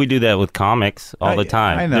 Well, we do that with comics all the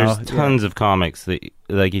time. I know. There's tons of comics that,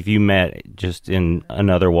 like, if you met just in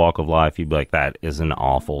another walk of life, you'd be like, that is an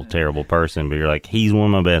awful, terrible person. But you're like, he's one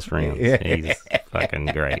of my best friends. He's fucking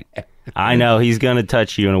great. I know he's going to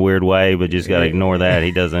touch you in a weird way, but just got to ignore that.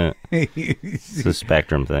 He doesn't. It's a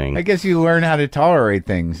spectrum thing. I guess you learn how to tolerate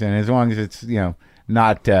things, and as long as it's,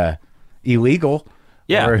 not illegal.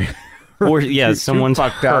 Yeah. Or someone's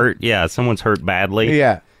hurt. Up. Yeah, someone's hurt badly.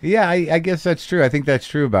 Yeah. I guess that's true. I think that's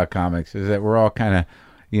true about comics, is that we're all kind of,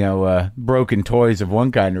 broken toys of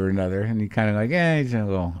one kind or another, and you kind of like, he's a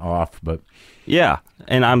little off, but yeah.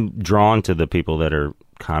 And I'm drawn to the people that are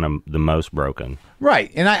kind of the most broken.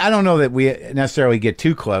 Right, and I don't know that we necessarily get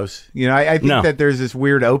too close. I think that there's this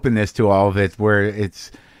weird openness to all of it, where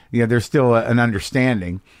it's, there's still an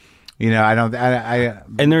understanding.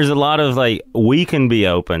 And there's a lot of, like, we can be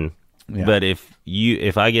open. Yeah. But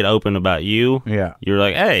if I get open about you, you're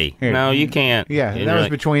like, hey, no, you can't. Yeah, that was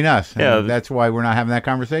like, between us. Yeah, that's why we're not having that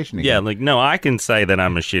conversation again. Yeah, like, no, I can say that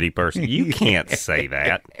I'm a shitty person. You can't say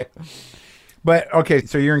that. But, okay,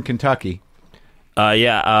 so you're in Kentucky.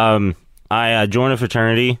 I joined a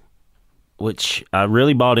fraternity, which I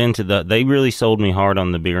really bought into. They really sold me hard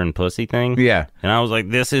on the beer and pussy thing. Yeah. And I was like,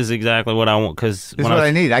 this is exactly what I want. Because this is what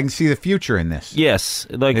I need. I can see the future in this. Yes.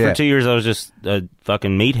 Like, for 2 years, I was just a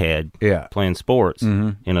fucking meathead playing sports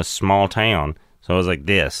in a small town. So I was like,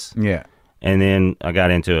 this. Yeah. And then I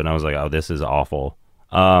got into it, and I was like, oh, this is awful.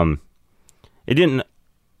 It didn't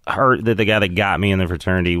hurt that the guy that got me in the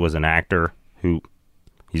fraternity was an actor who,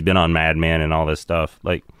 he's been on Mad Men and all this stuff.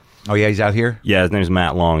 Like, oh, yeah, he's out here? Yeah, his name's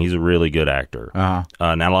Matt Long. He's a really good actor.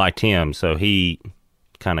 And I liked him, so he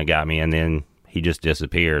kind of got me, and then he just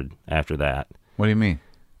disappeared after that. What do you mean?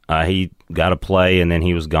 He got a play, and then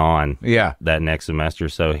he was gone that next semester.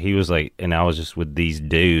 So he was like, and I was just with these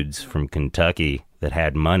dudes from Kentucky that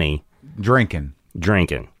had money. Drinking.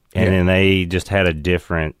 And then they just had a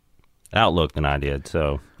different outlook than I did,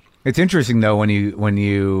 so. It's interesting, though, when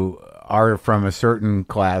you are from a certain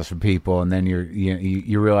class of people, and then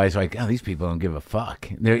you realize, like, oh, these people don't give a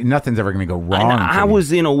fuck. Nothing's ever going to go wrong. I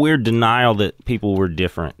was in a weird denial that people were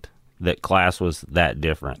different, that class was that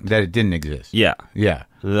different, that it didn't exist. Yeah.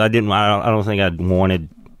 I don't think I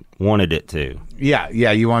wanted it to. Yeah.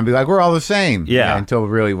 You want to be like, we're all the same. Yeah. Until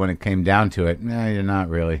really, when it came down to it, no, you're not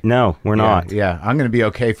really. No, we're not. Yeah. I'm going to be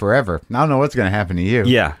okay forever. I don't know what's going to happen to you.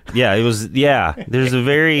 Yeah. It was. Yeah. There's a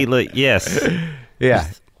very yes. Yeah.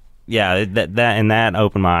 Yeah, that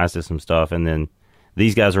opened my eyes to some stuff, and then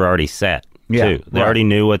these guys were already set, too. They already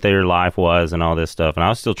knew what their life was and all this stuff, and I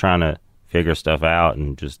was still trying to figure stuff out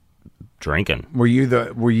and just drinking. Were you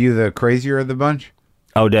the crazier of the bunch?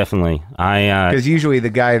 Oh, definitely. Because usually the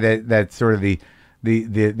guy that's sort of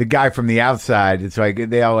the guy from the outside, it's like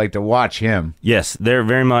they all like to watch him. Yes, they're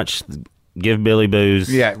very much give Billy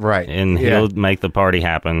booze. Yeah, right. And he'll make the party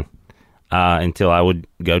happen. Until I would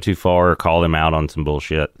go too far or call him out on some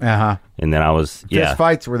bullshit. And then I was, Fist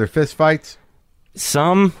fights? Were there fist fights?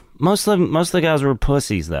 Most of the guys were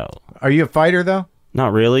pussies, though. Are you a fighter, though?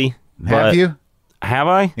 Not really. Have you? Have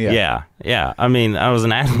I? Yeah. I mean, I was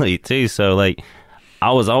an athlete, too, so, like,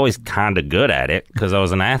 I was always kind of good at it because I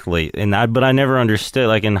was an athlete. But I never understood.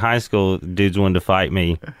 Like, in high school, dudes wanted to fight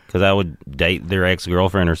me because I would date their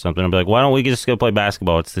ex-girlfriend or something. I'd be like, why don't we just go play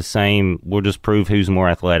basketball? It's the same. We'll just prove who's more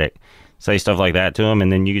athletic. Say stuff like that to them,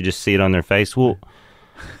 and then you could just see it on their face. Well,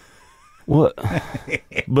 what?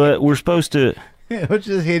 But we're supposed to. Yeah, let's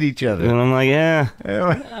just hit each other. And I'm like, yeah.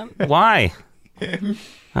 Why?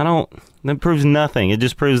 I don't. That proves nothing. It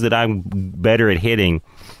just proves that I'm better at hitting.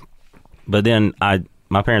 But then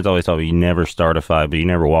my parents always told me you never start a fight, but you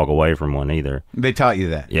never walk away from one either. They taught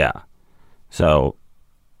you that. Yeah. So.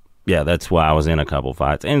 Yeah, that's why I was in a couple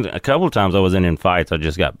fights. And a couple of times I was in fights, I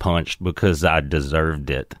just got punched because I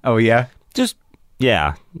deserved it. Oh, yeah? Just,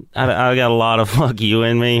 yeah. I got a lot of fuck you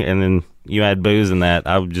in me, and then you add booze in that.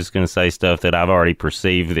 I'm just going to say stuff that I've already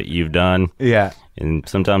perceived that you've done. Yeah. And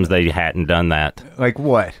sometimes they hadn't done that. Like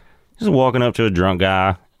what? Just walking up to a drunk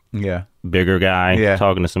guy. Yeah. bigger guy Yeah.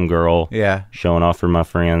 talking to some girl, Yeah. showing off for my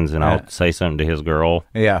friends, and Yeah. I'll say something to his girl.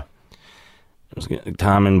 Yeah.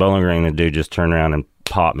 Time in Bowling Green, the dude just turned around and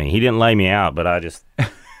popped me. He didn't lay me out, but I just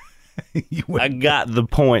I got the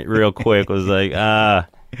point real quick. Was like, Yeah.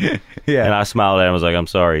 and I smiled at him. I was like, I'm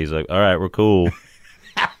sorry. He's like, all right, we're cool.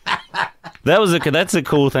 That's a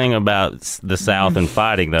cool thing about the South and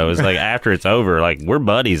fighting, though, is like after it's over, like we're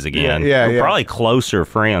buddies again. We're probably closer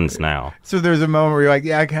friends now. So there's a moment where you're like,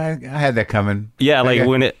 yeah, I had that coming. Yeah, like Okay.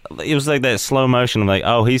 when it was like that slow motion. I'm like,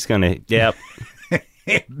 oh, he's gonna, yep.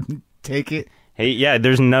 Take it.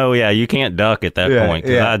 There's you can't duck at that Yeah, point.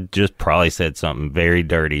 'Cause yeah. I just probably said something very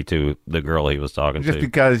dirty to the girl he was talking Just to.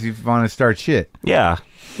 because you want to start shit. Yeah.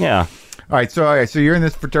 All right, so you're in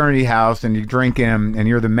this fraternity house and you're drinking, and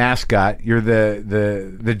you're the mascot. You're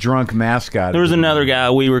the drunk mascot. There was another guy,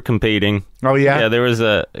 we were competing. Oh yeah. Yeah, there was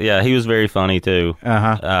he was very funny too.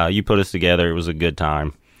 Uh-huh. You put us together, it was a good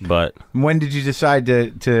time. But When did you decide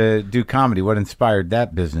to do comedy? What inspired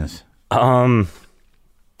that business?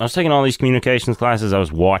 I was taking all these communications classes. I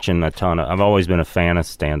was watching a ton of. I've always been a fan of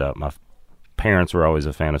stand-up. My parents were always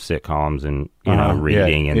a fan of sitcoms and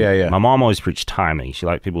reading. Yeah. My mom always preached timing. She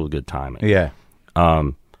liked people with good timing. Yeah.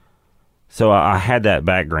 So I had that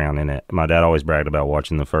background in it. My dad always bragged about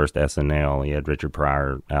watching the first SNL. He had Richard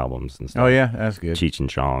Pryor albums and stuff. Oh yeah, that's good. Cheech and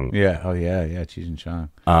Chong. Yeah. Oh yeah. Cheech and Chong.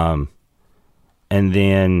 And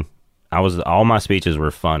then all my speeches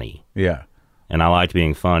were funny. Yeah. And I liked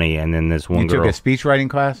being funny. And then this one You girl took a speech writing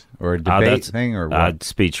class or a debate thing or what?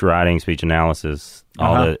 speech writing, speech analysis,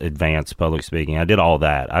 all the advanced public speaking. I did all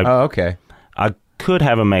that. Oh, okay. I could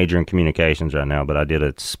have a major in communications right now, but I did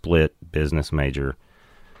a split business major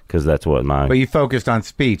because that's what But you focused on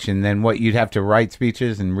speech, and then what? You'd have to write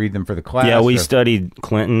speeches and read them for the class. Yeah, we or- studied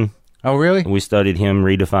Clinton. Oh, really? We studied him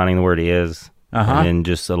redefining the word is, Uh-huh. and then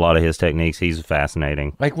just a lot of his techniques. He's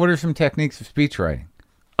fascinating. Like, what are some techniques of speech writing?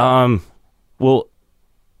 Well,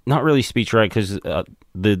 not really speech writing because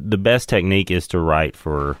the best technique is to write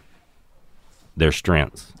for their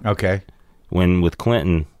strengths. Okay. When with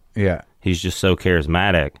Clinton, Yeah. he's just so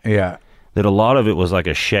charismatic Yeah. that a lot of it was like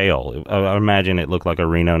a shell. I imagine it looked like a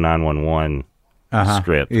Reno 911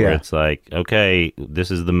 script where Yeah. it's like, okay,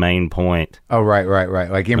 this is the main point, Oh, right.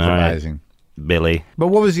 Like improvising. Billy. But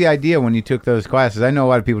what was the idea when you took those classes? I know a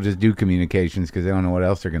lot of people just do communications because they don't know what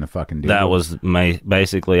else they're going to fucking do. That was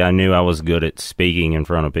basically, I knew I was good at speaking in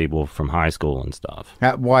front of people from high school and stuff.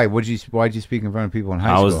 Why? Why'd you speak in front of people in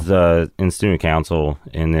high I school? was in student council,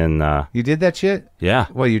 and then, You did that shit? yeah.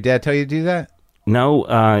 Well, your dad tell you to do that? No,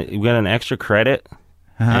 we got an extra credit,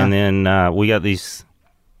 and then we got these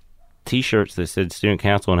T-shirts that said student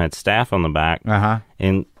council and had staff on the back,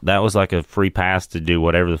 and that was like a free pass to do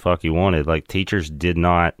whatever the fuck you wanted. Like, teachers did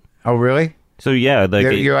not. Oh, really? So yeah, like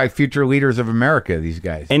You're like future leaders of America, these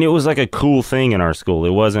guys. and it was like a cool thing in our school. It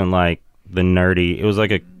wasn't like the nerdy. It was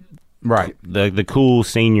like Right. the cool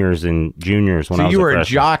seniors and juniors when I So was you were a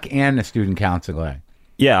freshman. jock and a student council guy.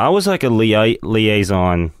 Yeah, I was like a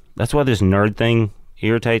liaison. That's why this nerd thing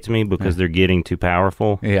irritates me, because they're getting too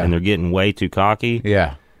powerful Yeah. and they're getting way too cocky.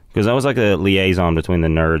 Yeah. Because I was like a liaison between the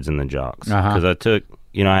nerds and the jocks. Because I took,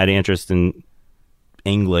 I had interest in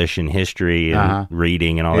English and history and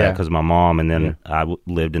reading and all that because of my mom. And then I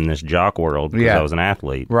lived in this jock world because I was an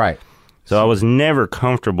athlete. Right. So I was never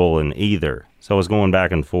comfortable in either. So I was going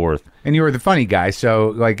back and forth. And you were the funny guy, so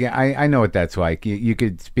like I know what that's like. You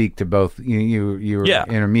could speak to both. You were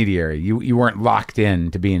intermediary. You weren't locked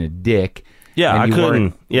in to being a dick. Yeah, and I you couldn't.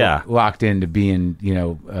 weren't Yeah, locked into being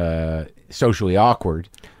socially awkward.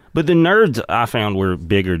 but the nerds I found were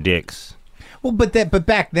bigger dicks. Well, but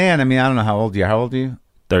back then, I mean, I don't know how old you are. How old are you?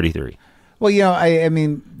 33. Well, I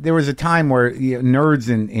mean, there was a time where nerds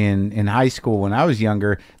in high school when I was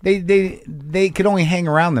younger, they could only hang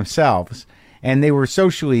around themselves, and they were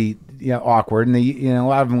socially awkward, and they a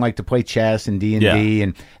lot of them liked to play chess and D&D,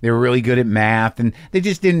 and they were really good at math, and they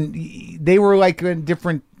just didn't. They were like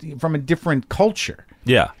from a different culture.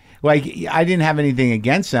 Yeah. Like, I didn't have anything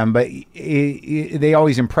against them, but they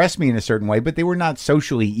always impressed me in a certain way, but they were not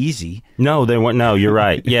socially easy. No, they weren't. No, you're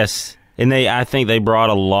right. Yes. And I think they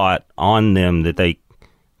brought a lot on them that they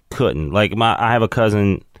couldn't. Like, I have a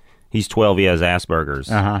cousin, he's 12, he has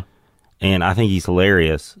Asperger's. And I think he's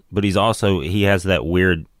hilarious, but he has that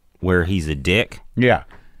weird where he's a dick. Yeah.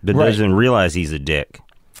 But doesn't realize he's a dick.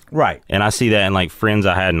 Right. And I see that in like friends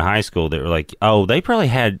I had in high school that were like, oh, they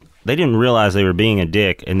didn't realize they were being a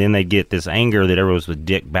dick, and then they get this anger that everyone was a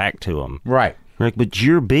dick back to them. Right. Like, but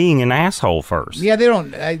you're being an asshole first. Yeah, they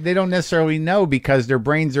don't necessarily know because their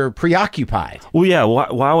brains are preoccupied. Well, yeah.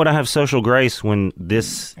 Why would I have social grace when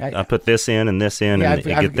I put this in and this in and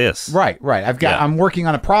get this? Right. I'm working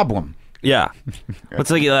on a problem. Yeah.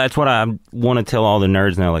 It's like, that's what I want to tell all the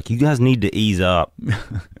nerds now. Like, you guys need to ease up.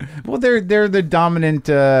 Well, they're the dominant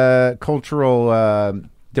cultural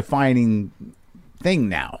defining thing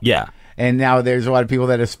now. Yeah. And now there's a lot of people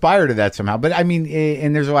that aspire to that somehow. But I mean,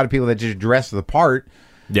 and there's a lot of people that just dress the part.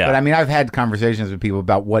 Yeah. But I mean, I've had conversations with people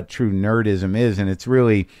about what true nerdism is, and it's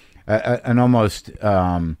really an almost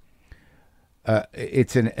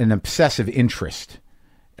it's an obsessive interest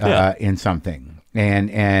in something,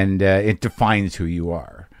 and it defines who you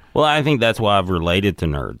are. Well, I think that's why I've related to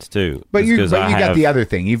nerds too. But you got the other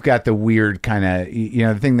thing. You've got the weird kind of,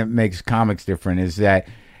 the thing that makes comics different is that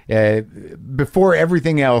before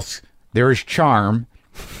everything else, there is charm.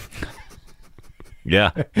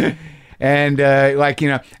 Yeah. And I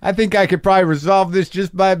think I could probably resolve this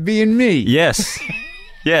just by being me. Yes.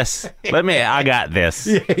 Yes. I got this.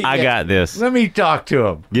 Yeah. I got this. Let me talk to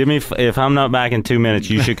him. Give me, if I'm not back in 2 minutes,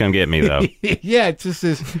 you should come get me though. Yeah, it's just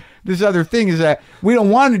this other thing is that we don't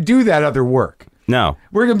want to do that other work. No.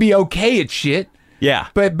 We're going to be okay at shit. Yeah.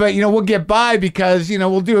 But we'll get by because,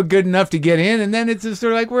 we'll do it good enough to get in, and then it's just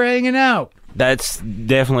sort of like we're hanging out. That's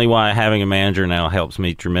definitely why having a manager now helps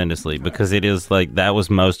me tremendously, because it is like, that was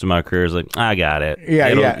most of my career. Is like, I got it.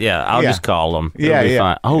 Yeah. I'll just call them. It'll be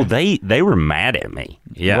fine. Oh, they were mad at me.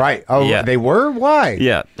 Yeah. Right. Oh, yeah. They were? Why?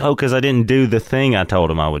 Yeah. Oh, because I didn't do the thing I told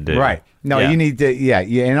them I would do. Right. No, you need to. Yeah.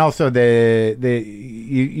 And also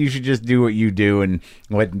you should just do what you do and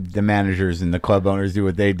what the managers and the club owners do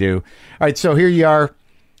what they do. All right. So here you are.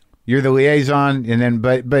 You're the liaison, and then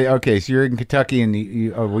but okay. So you're in Kentucky, and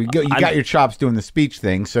you got your chops doing the speech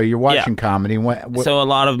thing. So you're watching comedy. What? So a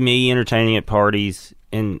lot of me entertaining at parties,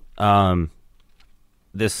 and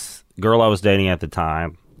this girl I was dating at the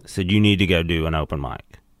time said, "You need to go do an open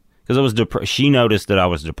mic," because I was depressed. She noticed that I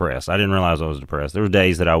was depressed. I didn't realize I was depressed. There were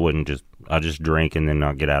days that I just drink and then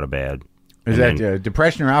not get out of bed. Is that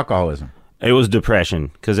depression or alcoholism? It was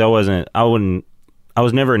depression, because I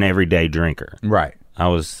was never an everyday drinker. Right. I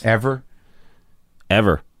was ever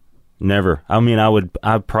never. I mean,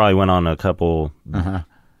 I probably went on a couple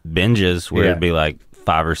binges where it'd be like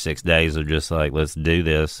 5 or 6 days of just like, let's do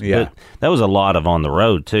this. Yeah. But that was a lot of on the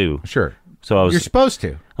road too. Sure. So you're supposed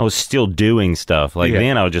to. I was still doing stuff. Like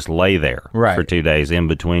then I would just lay there for 2 days in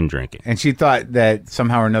between drinking. And she thought that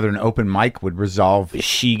somehow or another an open mic would resolve.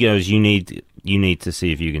 She goes, you need to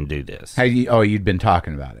see if you can do this. You'd been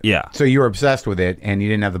talking about it. Yeah. So you were obsessed with it and you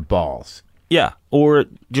didn't have the balls. Yeah, or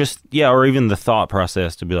even the thought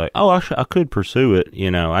process to be like, oh, I could pursue it.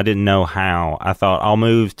 I didn't know how. I thought I'll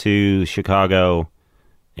move to Chicago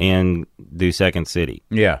and do Second City.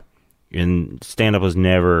 Yeah. And stand-up was I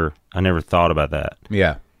never thought about that.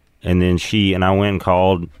 Yeah. And then I went and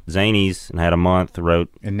called Zanies and had a month, wrote.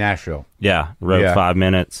 In Nashville. Yeah, wrote 5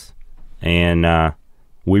 minutes. And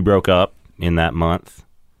we broke up in that month.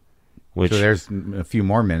 So there's a few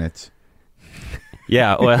more minutes.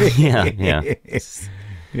 Yeah, well, yeah.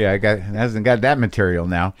 Yeah, hasn't got that material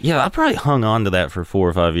now. Yeah, I probably hung on to that for 4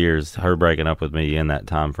 or 5 years, her breaking up with me in that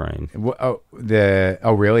time frame.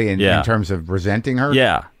 Really? In terms of resenting her?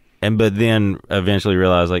 Yeah. But then eventually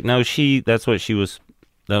realized, like, no, that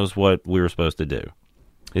was what we were supposed to do.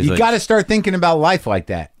 You got to start thinking about life like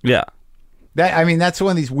that. Yeah. That's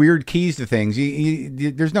one of these weird keys to things.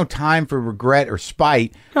 There's no time for regret or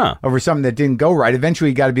spite over something that didn't go right. Eventually,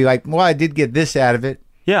 you got to be like, well, I did get this out of it.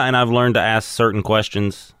 Yeah, and I've learned to ask certain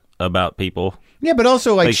questions about people. Yeah, but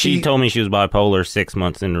also like she told me she was bipolar 6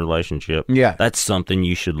 months in a relationship. Yeah. That's something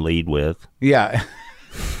you should lead with. Yeah.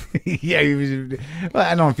 Yeah, well, I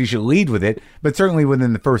don't know if you should lead with it, but certainly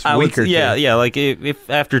within the first week or two. Yeah, like if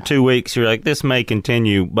after 2 weeks you're like, this may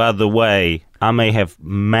continue, by the way, I may have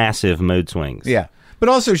massive mood swings. Yeah. But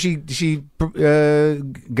also she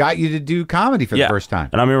got you to do comedy for the first time.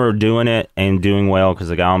 And I remember doing it and doing well because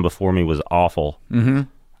the guy on before me was awful. Mm-hmm.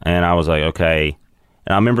 And I was like, okay.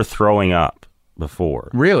 And I remember throwing up before.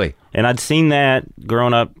 Really? And I'd seen that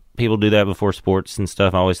growing up. People do that before sports and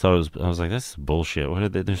stuff. I always thought I was like, this is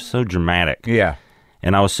bullshit. They're so dramatic. Yeah.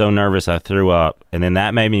 And I was so nervous I threw up. And then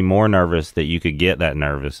that made me more nervous that you could get that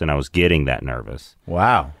nervous. And I was getting that nervous.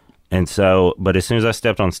 Wow. And so, but as soon as I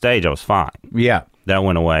stepped on stage, I was fine. Yeah. That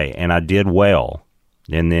went away. And I did well.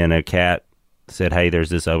 And then a cat said, hey, there's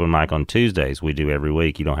this open mic on Tuesdays we do every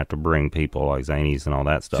week. You don't have to bring people like Zanies and all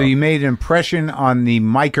that stuff. So you made an impression on the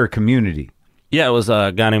micer community. Yeah, it was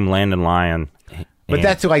a guy named Landon Lyon. But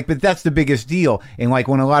that's the biggest deal. And like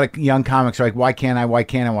when a lot of young comics are like, why can't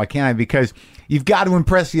I? Because you've got to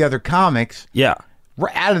impress the other comics. Yeah.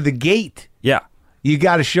 Right out of the gate. Yeah. You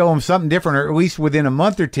got to show them something different, or at least within a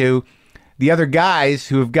month or two, the other guys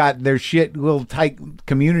who have got their shit little tight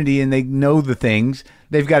community and they know the things,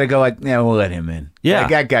 they've got to go like, yeah, we'll let him in. Yeah.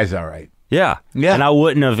 That guy's all right. Yeah. Yeah. And I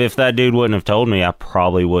wouldn't have, if that dude wouldn't have told me, I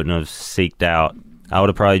probably wouldn't have seeked out. I would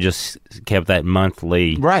have probably just kept that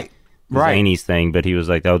monthly Right. Zanies thing. But he was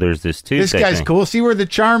like, oh, there's this Tuesday This guy's thing. cool. See where the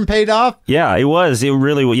charm paid off? Yeah, it was. It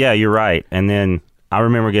really was. Yeah, you're right. And then I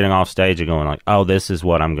remember getting off stage and going like, oh, this is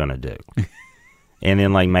what I'm going to do. And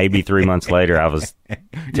then like maybe 3 months later, I was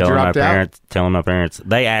telling my parents,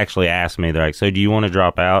 they actually asked me, they're like, so do you want to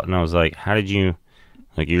drop out? And I was like, how did you,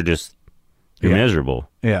 like, you're miserable.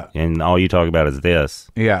 Yeah. And all you talk about is this.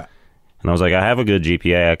 Yeah. And I was like, I have a good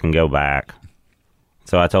GPA. I can go back.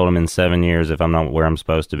 So I told him in 7 years, if I'm not where I'm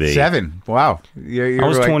supposed to be. 7? Wow. I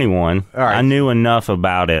was 21. All right. I knew enough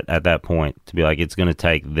about it at that point to be like, it's going to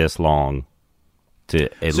take this long to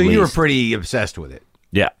at least. So you were pretty obsessed with it.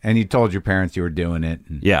 Yeah. And you told your parents you were doing it.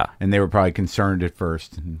 And, Yeah. And they were probably concerned at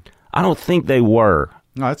first. I don't think they were.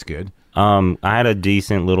 Oh, that's good. I had a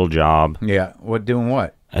decent little job Yeah. Doing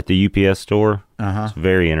what? at the UPS store. Uh-huh. It's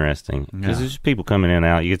very interesting because there's just people coming in and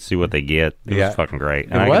out. You get to see what they get. It Yeah. was fucking great.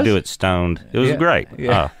 And It I was? could do it stoned. It was Yeah. great.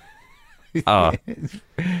 Yeah.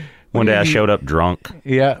 One day I showed up drunk.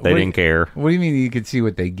 Yeah. They didn't care. What do you mean you could see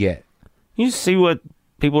what they get? You just see what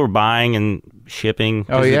people are buying and shipping.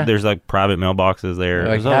 Oh, yeah? There's like private mailboxes there.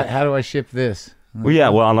 Like, It was all- how do I ship this? well, yeah.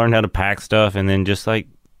 Well, I learned how to pack stuff, and then just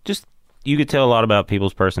you could tell a lot about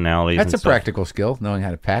people's personalities. That's and a stuff. practical skill, knowing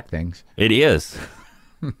how to pack things. It is.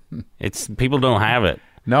 It's people don't have it.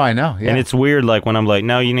 No, I know. Yeah. And it's weird, like, when I'm like,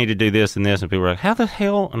 no, you need to do this and this, and people are like, how the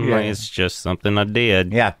hell? I'm Yeah. like, it's just something I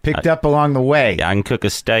did. yeah, picked up along the way. Yeah, I can cook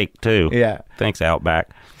a steak, too. Yeah. Thanks,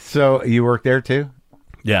 Outback. So you worked there too?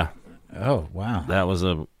 Yeah, Oh, wow. that was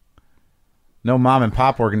a... No mom and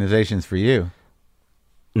pop organizations for you.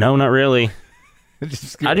 No, not really.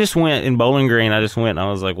 Just- I just went in Bowling Green. I just went and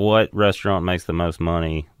I was like, what restaurant makes the most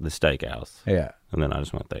money? The Steakhouse. yeah. And then I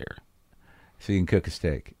just went there. So you can cook a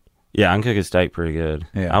steak. Yeah, I can cook a steak pretty good.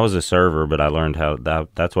 Yeah. I was a server, but I learned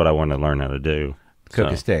that's what I wanted to learn how to do. Cook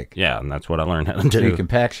So, a steak. Yeah, and that's what I learned how to do. So you can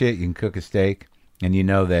pack shit, you can cook a steak, and you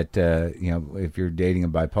know that if you're dating a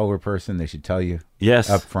bipolar person, they should tell you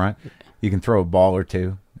Yes. up front. You can throw a ball or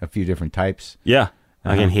two, a few different types. Yeah.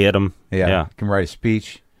 I can hit them. Yeah. Yeah. You can write a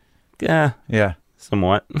speech. Yeah. Yeah.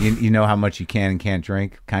 Somewhat. You know how much you can and can't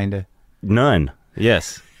drink, kind of. None.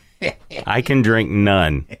 Yes. I can drink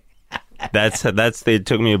none. It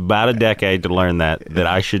took me about a decade to learn that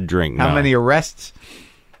I should drink none. How many arrests?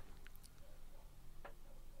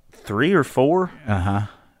 3 or 4?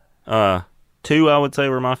 Uh-huh. 2 I would say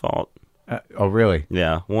were my fault. Oh, really?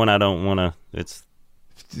 Yeah. One I don't want to. It's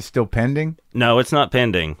Still pending? no, it's not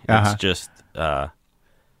pending. Uh-huh. It's just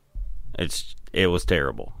it was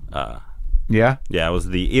terrible. Yeah? Yeah, it was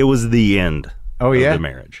the end. Oh, of yeah? the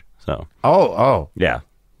marriage. So Oh. yeah,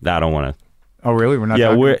 I don't want to. Oh, really? We're not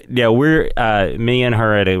Yeah, talking? we're me and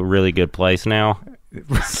her at a really good place now.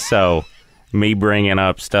 So me bringing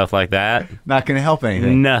up stuff like that, Not going to help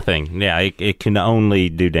anything. nothing. Yeah, it can only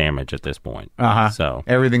do damage at this point. Uh-huh. So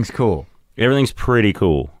Everything's cool. everything's pretty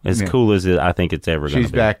cool. As Yeah. cool as I think it's ever going to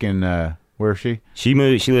She's be. back in, where is she? She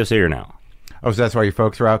moved. She lives here now. Oh, so that's why your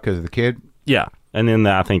folks are out because of the kid? Yeah, and then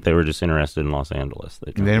I think they were just interested in Los Angeles.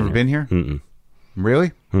 They never been here? Mm-mm.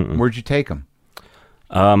 Really? Where'd you take them?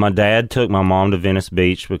 My dad took my mom to Venice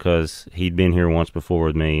Beach because he'd been here once before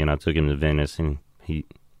with me, and I took him to Venice, and You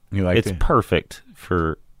like it's to perfect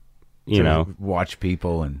for, you know, watch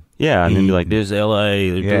people and yeah, and then be eat like, "This L.A.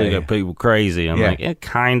 They Yeah, really yeah. got people crazy." I'm Yeah. like, it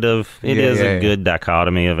kind of, it Yeah, is yeah, a yeah. good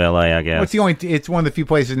dichotomy of L.A. I guess. it's one of the few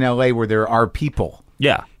places in LA where there are people.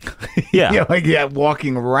 Yeah, yeah.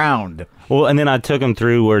 Walking around. Well, and then I took him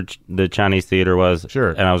through where the Chinese theater was. Sure.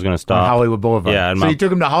 And I was going to On stop. Hollywood Boulevard. Yeah, and so my- you took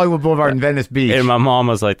them to Hollywood Boulevard in Venice Beach. And my mom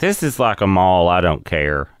was like, "This is like a mall. I don't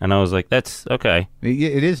care." And I was like, "That's okay."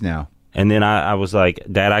 It is now. And then I was like,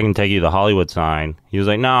 "Dad, I can take you to the Hollywood sign." He was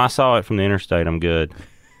like, "No, I saw it from the interstate. I'm good."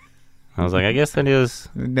 I was like, "I guess that is.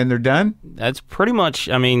 And then they're done? That's pretty much.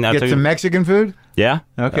 I mean, I Get took some Mexican food? yeah,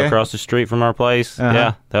 Okay. across the street from our place. Uh-huh.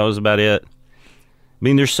 Yeah, that was about it. I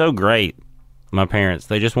mean, they're so great. My parents,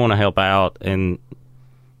 they just want to help out, and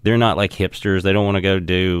they're not like hipsters. They don't want to go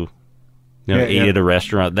eat Yeah. at a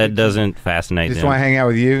restaurant. That doesn't fascinate Just them. want to hang out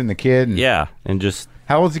with you and the kid? And Yeah, and just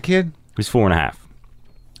How old's the kid? he's 4.5.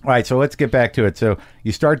 All right, so let's get back to it. So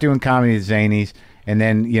you start doing comedy at Zanies, and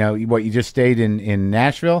then, you just stayed in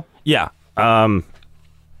Nashville? Yeah.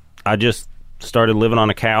 I just started living on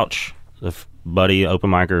a couch. Buddy,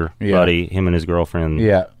 open micer Yeah. buddy, him and his girlfriend.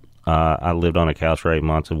 Yeah. I lived on a couch for 8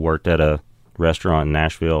 months and worked at a restaurant in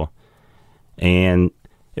Nashville. And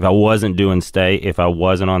if I wasn't on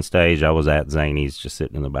stage, I was at Zanies just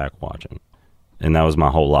sitting in the back watching. And that was my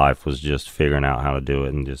whole life, was just figuring out how to do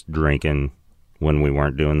it and just drinking when we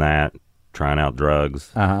weren't doing that. trying out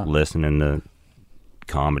drugs, listening to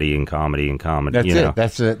comedy and comedy and comedy. That's you know?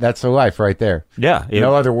 it. That's the life right there. Yeah.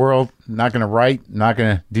 No other world. Not going to write. Not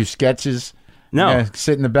going to do sketches. No. Gonna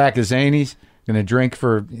sit in the back of Zanies. Going to drink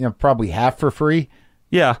for probably half for free.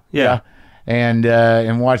 Yeah.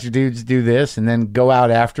 And watch dudes do this, and then go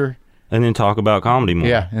out after. And then talk about comedy more.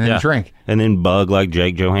 Yeah, and then drink. And then bug like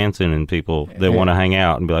Jake Johansson and people that want to hang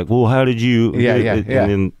out and be like, well, how did you... Yeah. And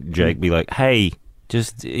then Jake be like, hey,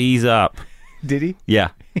 just ease up. Did he? Yeah.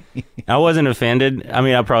 I wasn't offended. I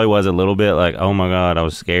mean, I probably was a little bit like, oh my God, I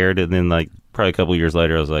was scared. And then like probably a couple of years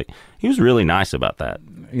later, I was like, he was really nice about that.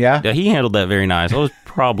 Yeah? Yeah, he handled that very nice. I was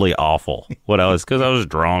probably awful because I was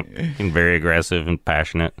drunk and very aggressive and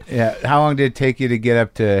passionate. Yeah. How long did it take you to get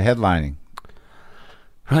up to headlining?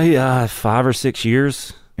 Probably 5 or 6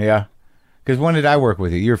 years. Yeah. Because when did I work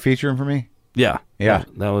with you? You were featuring for me? Yeah. Yeah.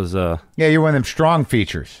 That was... Yeah, you're one of them strong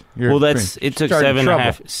features. It took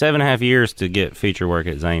 7.5 years to get feature work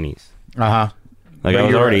at Zanies. Uh-huh. Like, I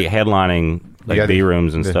was already headlining like B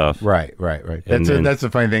rooms and stuff. Right. That's the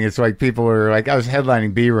funny thing. It's like people are like, I was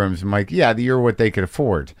headlining B rooms. I'm like, yeah, you're what they could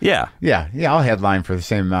afford. Yeah. Yeah, I'll headline for the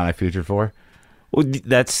same amount I featured for.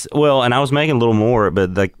 Well, and I was making a little more,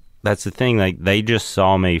 but like that's the thing. Like they just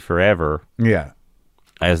saw me forever. Yeah.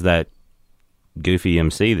 As that goofy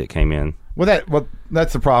MC that came in. Well,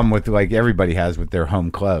 that's the problem with like everybody has with their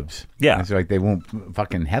home clubs. Yeah. It's like they won't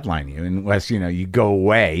fucking headline you unless you go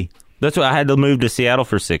away. That's why I had to move to Seattle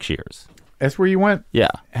for 6 years. That's where you went? Yeah.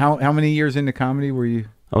 How many years into comedy were you?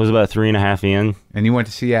 I was about 3.5 in. And you went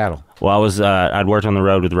to Seattle? Well, I was. I'd worked on the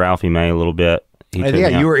road with Ralphie May a little bit.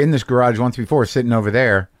 You were in this garage once before, sitting over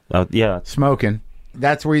there. Yeah. Smoking.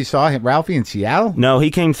 That's where you saw him, Ralphie, in Seattle? No, he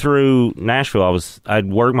came through Nashville. I'd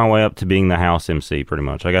worked my way up to being the house MC pretty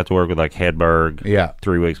much. I got to work with like Hedberg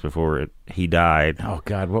 3 weeks before he died. Oh,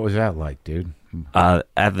 God. What was that like, dude? At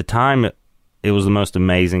the time, it was the most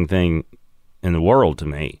amazing thing in the world to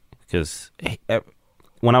me because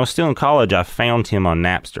when I was still in college, I found him on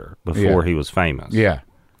Napster before he was famous. Yeah.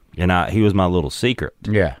 And he was my little secret.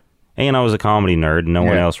 Yeah. And I was a comedy nerd, and no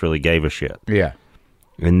one else really gave a shit. Yeah.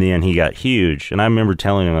 And then he got huge. And I remember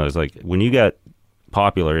telling him, I was like, when you got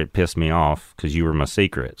popular, it pissed me off because you were my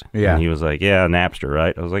secret. Yeah. And he was like, yeah, Napster,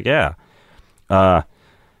 right? I was like, yeah.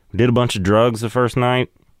 Did a bunch of drugs the first night.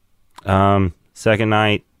 Second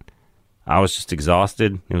night, I was just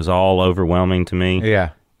exhausted. It was all overwhelming to me.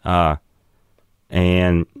 Yeah.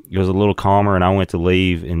 And it was a little calmer, and I went to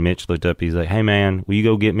leave, and Mitch looked up. He's like, hey, man, will you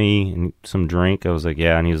go get me some drink? I was like,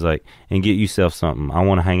 yeah. And he was like, and get yourself something. I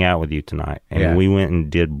want to hang out with you tonight. And we went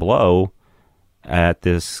and did blow at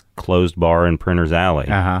this closed bar in Printer's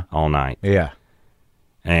Alley all night. Yeah.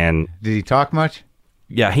 And did he talk much?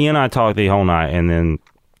 Yeah, he and I talked the whole night, and then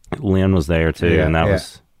Lynn was there, too, and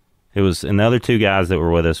it was, and the other two guys that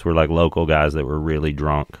were with us were like local guys that were really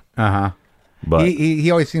drunk. Uh-huh. But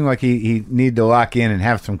he always seemed like he needed to lock in and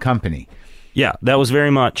have some company. Yeah, that was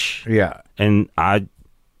very much. Yeah. And I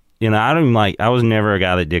was never a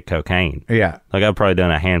guy that did cocaine. Yeah. Like I've probably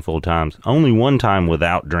done a handful of times. Only one time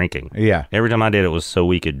without drinking. Yeah. Every time I did it was so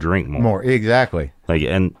we could drink more. More, exactly. Like,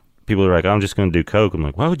 and people are like, I'm just going to do coke. I'm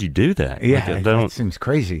like, why would you do that? Yeah, like, that seems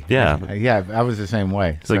crazy. Yeah. Yeah, I was the same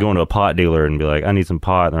way. It's like going to a pot dealer and be like, I need some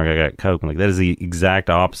pot. And they're like, I got coke. I'm like, that is the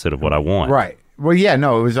exact opposite of what I want. Right. Well, yeah,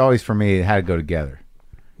 no, it was always for me, it had to go together.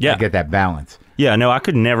 Yeah. To get that balance. Yeah, no, I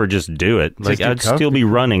could never just do it. Like, I'd still be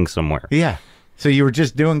running somewhere. Yeah. So you were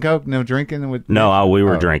just doing coke, no drinking? No, we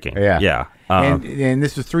were drinking. Yeah. Yeah. And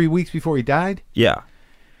this was 3 weeks before he died? Yeah.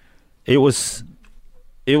 It was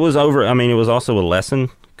over. I mean, it was also a lesson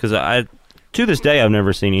because to this day, I've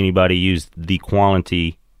never seen anybody use the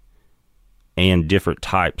quantity and different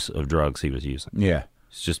types of drugs he was using. Yeah.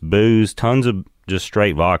 It's just booze, tons of just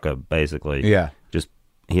straight vodka, basically. Yeah.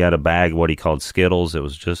 He had a bag, what he called Skittles. It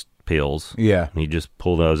was just pills. Yeah. He'd just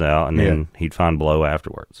pull those out, and then he'd find blow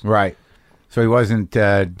afterwards. Right. So he wasn't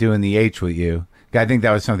doing the H with you. I think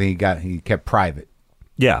that was something he kept private.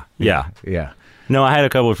 Yeah. No, I had a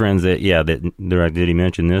couple of friends that they're like, did he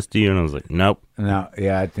mention this to you? And I was like, nope. No,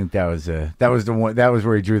 I think that was the one. That was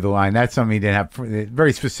where he drew the line. That's something he didn't have.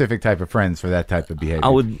 Very specific type of friends for that type of behavior. I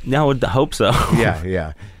would hope so.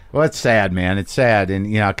 Yeah. Well, it's sad, man. It's sad, and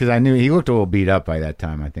because I knew he looked a little beat up by that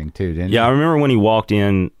time. I think too, didn't he? Yeah, I remember when he walked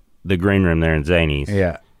in the green room there in Zanies.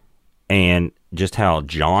 Yeah, and just how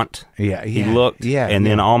jaunt he looked. Yeah, and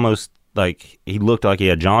then almost like he looked like he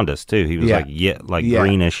had jaundice too. He was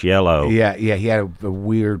greenish yellow. Yeah. He had a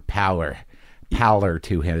weird pallor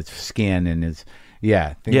to his skin and his.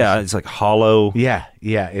 Yeah. It's like hollow. Yeah.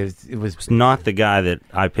 It was not the guy that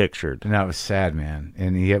I pictured. No, it was sad, man.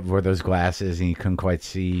 And he wore those glasses and he couldn't quite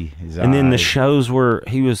see his eyes. And then the shows were,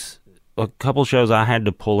 a couple shows I had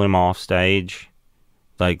to pull him off stage.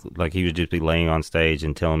 Like he would just be laying on stage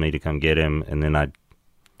and telling me to come get him, and then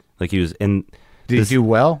he was in. Did he do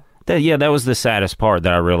well? That was the saddest part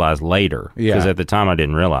that I realized later. Yeah. Because at the time I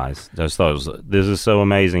didn't realize. I just thought this is so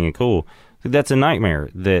amazing and cool. That's a nightmare.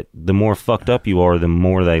 That the more fucked up you are, the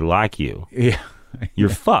more they like you. Yeah. You're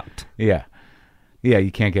fucked. Yeah. Yeah,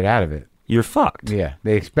 you can't get out of it. You're fucked. Yeah,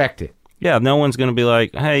 they expect it. Yeah, no one's going to be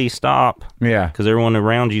like, hey, stop. Yeah. Because everyone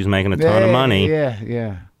around you is making a ton of money.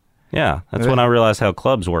 Yeah. Yeah, that's when I realized how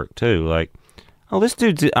clubs work, too. Like, oh, this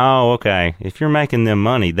dude's... Oh, okay. If you're making them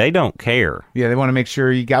money, they don't care. Yeah, they want to make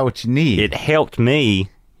sure you got what you need. It helped me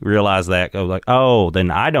realize that. I was like, oh,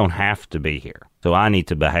 then I don't have to be here. So I need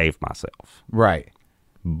to behave myself. Right.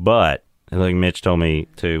 But, like Mitch told me,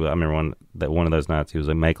 too, I remember one of those nights, he was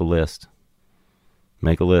like, make a list.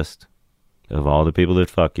 Make a list of all the people that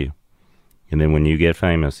fuck you. And then when you get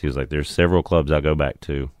famous, he was like, there's several clubs I go back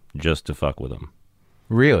to just to fuck with them.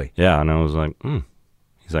 Really? Yeah, and I was like,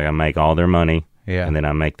 He's like, I make all their money, Yeah. and then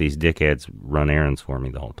I make these dickheads run errands for me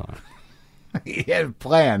the whole time. He had a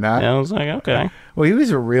plan, huh? And I was like, okay. Well, he was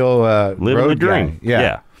a real Living road the dream. guy.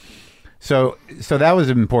 Yeah. So that was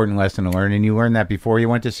an important lesson to learn, and you learned that before you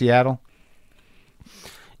went to Seattle?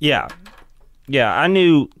 Yeah. Yeah, I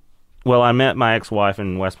knew... Well, I met my ex-wife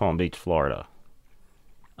in West Palm Beach, Florida,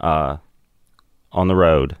 on the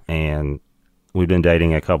road, and we'd been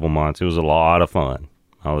dating a couple months. It was a lot of fun.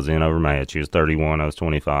 I was in over my head. She was 31. I was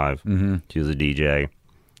 25. Mm-hmm. She was a DJ,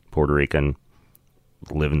 Puerto Rican,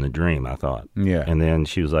 living the dream, I thought. Yeah. And then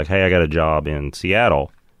she was like, hey, I got a job in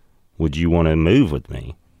Seattle. Would you want to move with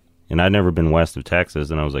me? And I'd never been west of Texas,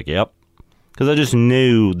 and I was like, yep. Because I just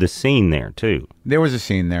knew the scene there, too. There was a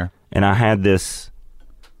scene there. And I had this...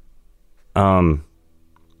 I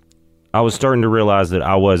was starting to realize that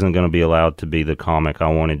I wasn't going to be allowed to be the comic I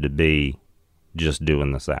wanted to be just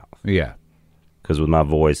doing the South. Yeah. Because with my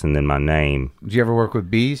voice and then my name. Did you ever work with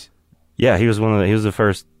bees? Yeah, he was the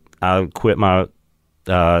first. I quit my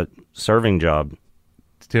serving job.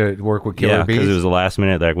 To work with Killer Bees? because it was the last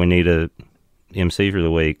minute, like, we need a MC for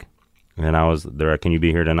the week. And I was there, can you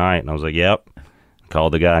be here tonight? And I was like, yep.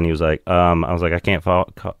 Called the guy, and he was like, I was like, I can't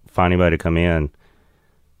find anybody to come in.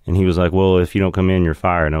 And he was like, well, if you don't come in, you're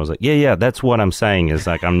fired. And I was like, yeah, that's what I'm saying is,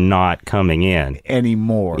 like, I'm not coming in.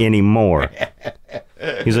 Anymore. He's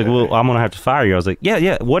like, well, I'm going to have to fire you. I was like,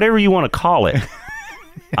 yeah, whatever you want to call it.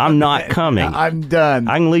 I'm not coming. I'm done.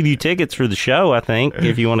 I can leave you tickets for the show, I think,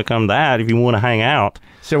 if you want to come to that, if you want to hang out.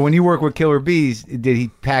 So when you work with Killer Bees, did he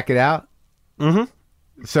pack it out? Mm-hmm.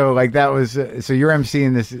 So, like, that was... so you're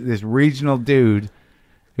emceeing this regional dude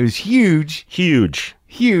who's huge,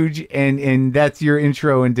 and that's your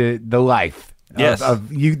intro into the life. Yes.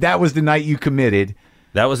 Of you. That was the night you committed.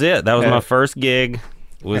 That was it. That was my first gig.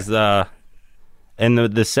 And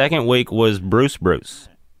the second week was Bruce.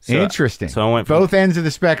 So, Interesting. So I went both ends of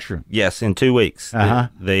the spectrum. Yes, in 2 weeks. Uh-huh.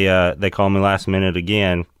 They called me last minute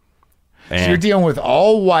again. So you're dealing with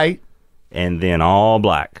all white and then all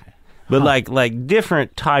black, but like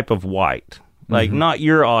different type of white. Like, not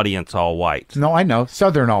your audience all white. No, I know.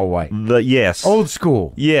 Southern all white. But yes. Old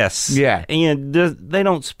school. Yes. Yeah. And they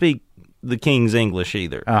don't speak the King's English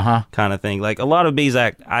either. Uh-huh. Kind of thing. Like, a lot of Bees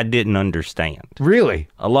act, I didn't understand. Really?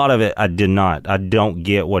 A lot of it, I did not. I don't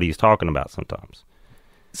get what he's talking about sometimes.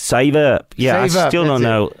 Save up. Yeah, Save I up, still don't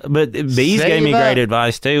know. But Bees Save gave me up. Great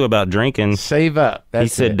advice, too, about drinking. Save up. He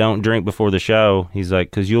said, don't drink before the show. He's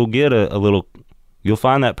like, because you'll get a little... You'll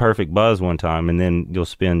find that perfect buzz one time, and then you'll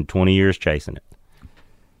spend 20 years chasing it.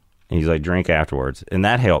 And he's like, drink afterwards. And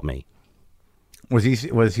that helped me. Was he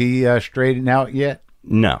straightened out yet?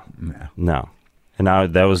 No. And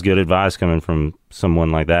that was good advice coming from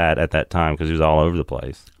someone like that at that time, because he was all over the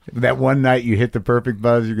place. That one night you hit the perfect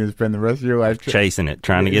buzz, you're going to spend the rest of your life chasing it,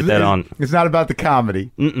 trying to get that on. It's not about the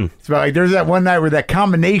comedy. Mm-mm. It's about, like, there's that one night where that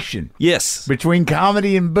combination between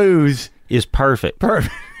comedy and booze is perfect.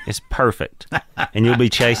 Perfect. It's perfect. And you'll be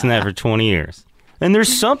chasing that for 20 years. And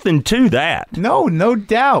there's something to that. No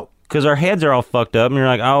doubt. Because our heads are all fucked up, and you're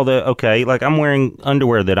like, oh, okay. Like, I'm wearing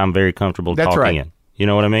underwear that I'm very comfortable talking in. You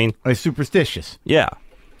know what I mean? It's superstitious. Yeah.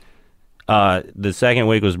 The second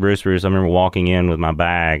week was Bruce. I remember walking in with my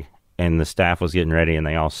bag, and the staff was getting ready, and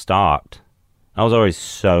they all stopped. I was always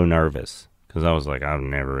so nervous, because I was like, I've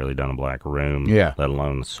never really done a black room, let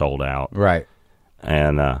alone sold out. Right.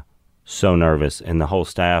 And so nervous. And the whole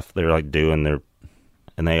staff, they're like doing their...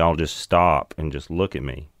 And they all just stop and just look at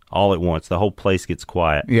me all at once. The whole place gets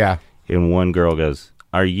quiet. Yeah. And one girl goes,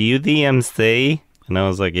 are you the MC? And I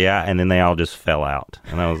was like, yeah. And then they all just fell out.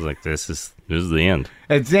 And I was like, this is the end.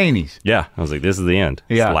 At Zany's? Yeah. I was like, this is the end.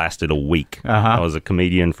 Yeah. It lasted a week. Uh-huh. I was a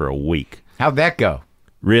comedian for a week. How'd that go?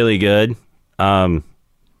 really good.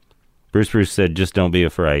 Bruce said, just don't be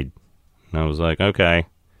afraid. And I was like, okay.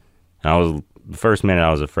 The first minute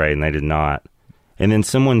I was afraid, and they did not. And then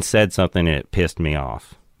someone said something, and it pissed me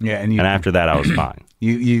off. Yeah, and after that, I was fine.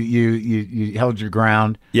 You held your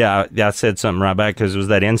ground. Yeah, I said something right back because it was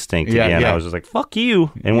that instinct again. I was just like, fuck you.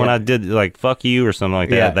 And when I did like, fuck you or something like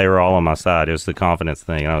that, they were all on my side. It was the confidence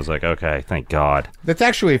thing. And I was like, okay, thank God. That's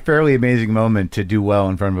actually a fairly amazing moment to do well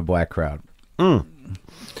in front of a black crowd. I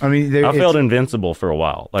mean, I felt invincible for a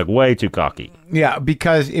while, like way too cocky. Yeah,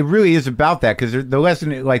 because it really is about that. Because the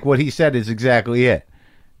lesson, like what he said, is exactly it.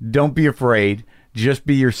 Don't be afraid. Just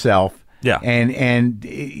be yourself. Yeah. And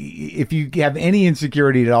if you have any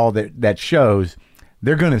insecurity at all that shows,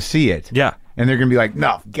 they're going to see it. Yeah. And they're going to be like,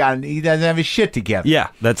 no, God, he doesn't have his shit together. Yeah,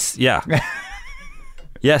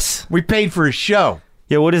 yes. We paid for his show.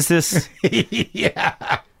 Yeah, what is this?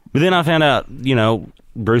 Yeah. But then I found out,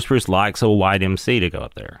 Bruce likes a white MC to go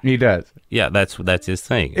up there. He does. Yeah, that's his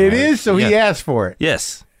thing. It is, so he asked for it.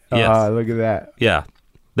 Yes. Look at that. Yeah.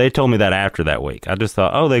 They told me that after that week. I just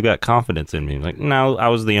thought, they've got confidence in me. Like, no, I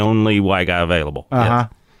was the only white guy available. Uh-huh.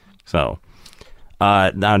 Yes. So,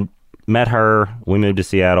 I met her. We moved to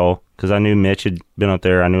Seattle because I knew Mitch had been up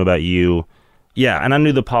there. I knew about you. Yeah, and I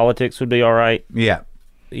knew the politics would be all right. Yeah.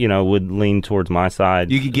 Would lean towards my side.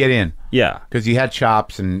 You could get in. Yeah. Because you had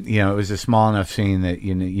chops and, it was a small enough scene that,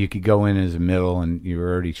 you could go in as a middle and you were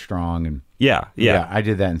already strong. And Yeah. I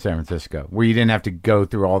did that in San Francisco where you didn't have to go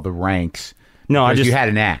through all the ranks. No, you had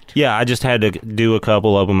an act. Yeah, I just had to do a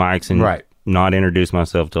couple open mics and not introduce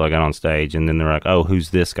myself till I got on stage. And then they're like, oh,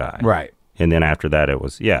 who's this guy? Right. And then after that, it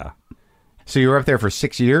was, So you were up there for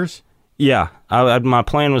 6 years? Yeah. My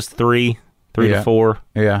plan was three to 4.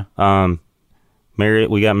 Yeah.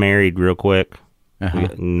 We got married real quick. Uh-huh. We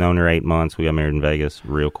got known her 8 months. We got married in Vegas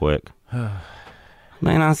real quick.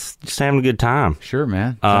 Man, I was just having a good time. Sure,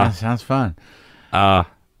 man. Sounds fun.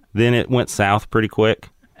 Then it went south pretty quick.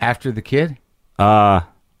 After the kid? Yeah.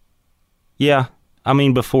 I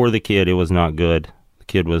mean, before the kid, it was not good. The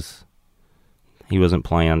kid he wasn't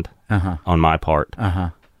planned on my part.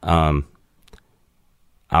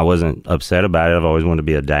 I wasn't upset about it. I've always wanted to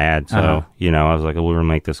be a dad. So, I was like, we're going to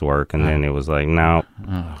make this work. And then it was like, no.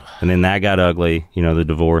 And then that got ugly, the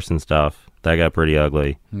divorce and stuff. That got pretty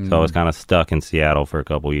ugly. So I was kind of stuck in Seattle for a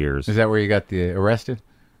couple years. Is that where you got arrested?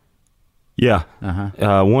 Yeah.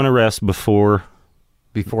 One arrest before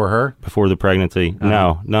her? Before the pregnancy.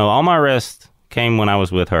 No. All my arrests came when I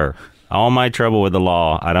was with her. All my trouble with the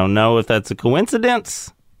law. I don't know if that's a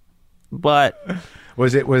coincidence, but...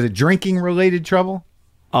 Was it drinking related trouble?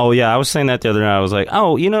 Oh, yeah. I was saying that the other night. I was like,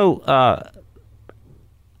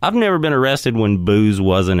 I've never been arrested when booze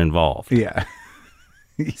wasn't involved. Yeah.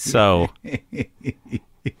 So,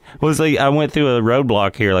 I went through a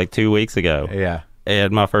roadblock here like 2 weeks ago. Yeah.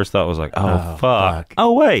 And my first thought was like, fuck.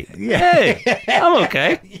 Oh, wait. Yeah. Hey, I'm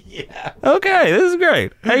okay. Yeah. Okay, this is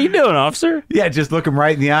great. How you doing, officer? Yeah, just look him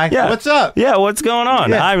right in the eye. Yeah. What's up? Yeah, what's going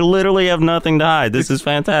on? Yeah. I literally have nothing to hide. This is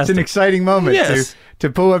fantastic. It's an exciting moment to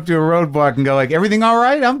pull up to a roadblock and go like, everything all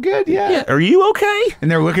right? I'm good, yeah. Are you okay?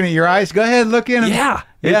 And they're looking at your eyes. Go ahead, look in them. Yeah.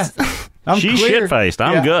 Yeah. She's shit-faced.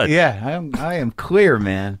 I'm good. Yeah, I am clear,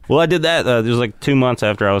 man. Well, I did that. It was like 2 months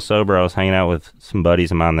after I was sober. I was hanging out with some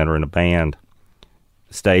buddies of mine that were in a band.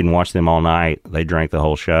 Stayed and watched them all night. They drank the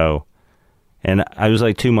whole show. And I was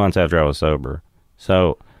like 2 months after I was sober.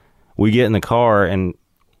 So we get in the car and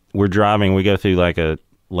we're driving. We go through like a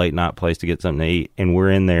late night place to get something to eat. And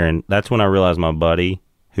we're in there. And that's when I realized my buddy,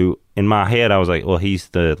 who in my head I was like, well, he's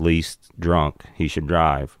the least drunk. He should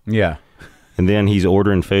drive. Yeah. And then he's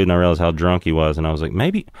ordering food, and I realized how drunk he was. And I was like,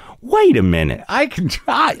 wait a minute. I can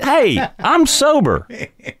drive. Hey, I'm sober.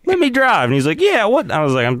 Let me drive. And he's like, yeah, what? I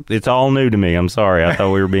was like, it's all new to me. I'm sorry. I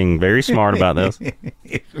thought we were being very smart about this.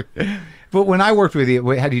 But when I worked with you,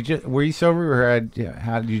 were you sober, or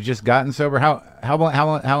had you just gotten sober? How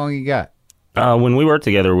long you got? When we worked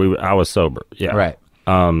together, I was sober. Yeah. Right.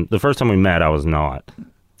 The first time we met, I was not.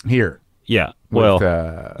 Here. Yeah.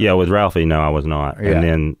 With Ralphie, no, I was not. Yeah. And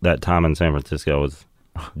then that time in San Francisco was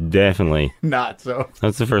definitely not so.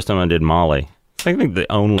 That's the first time I did Molly. I think the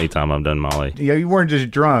only time I've done Molly. Yeah, you weren't just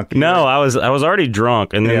drunk. No, I was already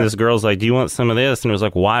drunk, and then this girl's like, "Do you want some of this?" And it was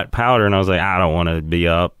like white powder, and I was like, "I don't want to be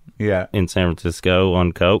up in San Francisco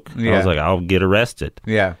on coke." I was like, "I'll get arrested."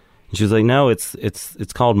 Yeah. And she was like, "No, it's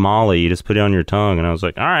called Molly. You just put it on your tongue." And I was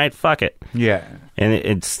like, "All right, fuck it." Yeah. And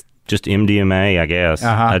it's just MDMA, I guess.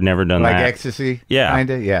 I'd never done like that. Like ecstasy? Yeah.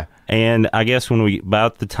 Kinda, yeah. And I guess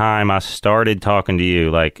about the time I started talking to you,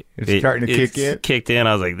 like... It's starting to kicked in.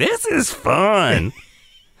 I was like, this is fun.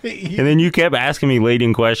 And then you kept asking me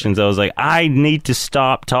leading questions. I was like, I need to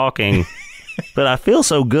stop talking but I feel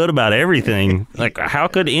so good about everything. Like, how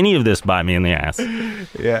could any of this bite me in the ass?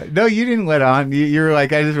 Yeah. No, you didn't let on. You were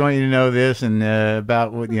like, I just want you to know this and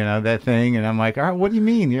about what that thing. And I'm like, all right, what do you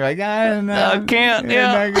mean? You're like, I don't know. I can't. I'm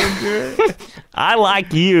Yeah. not gonna do it. I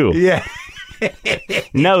like you. Yeah.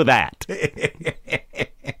 Know that.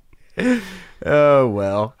 Oh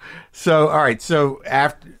well. So all right. So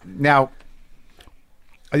after now,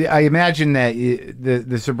 I imagine that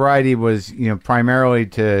the sobriety was primarily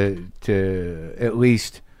to at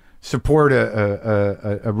least support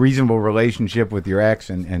a reasonable relationship with your ex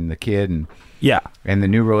and the kid and the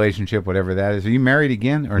new relationship, whatever that is. Are you married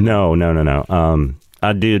again or no? No.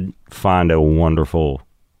 I did find a wonderful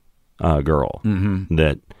girl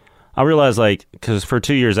that I realized, like, because for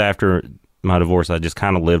 2 years after my divorce, I just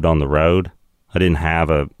kind of lived on the road. I didn't have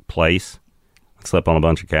a place. I slept on a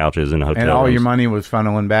bunch of couches in a hotel. And all rooms. your money was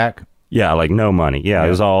funneling back? Yeah, like no money. Yeah, it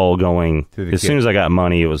was all going. As soon as I got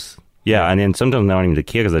money, it was, and then sometimes not even the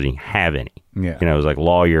kid because I didn't have any. Yeah. It was like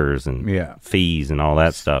lawyers and fees and all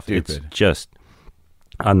that stuff. Stupid. It's just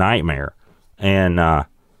a nightmare. And I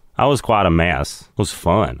was quite a mess. It was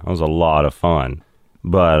fun. It was a lot of fun.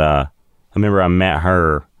 But I remember I met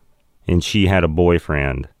her, and she had a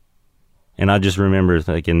boyfriend. And I just remember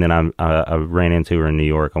thinking, then I ran into her in New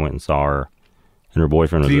York. I went and saw her, and her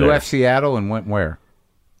boyfriend was there. So you left Seattle and went where?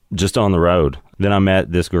 Just on the road. Then I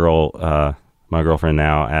met this girl, my girlfriend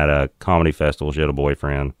now, at a comedy festival. She had a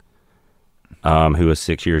boyfriend who was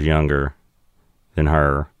 6 years younger than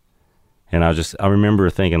her. And I remember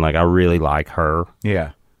thinking, like, I really like her.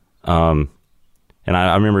 Yeah. And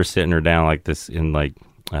I remember sitting her down like this in, like,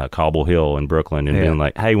 Cobble Hill in Brooklyn and being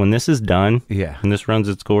like, hey, when this is done, when this runs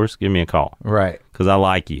its course, give me a call. Right. Because I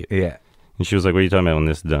like you. Yeah. And she was like, what are you talking about when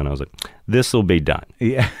this is done? I was like, this will be done.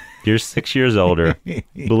 Yeah. You're 6 years older,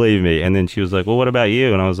 believe me. And then she was like, well, what about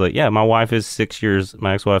you? And I was like, yeah, my ex-wife is 6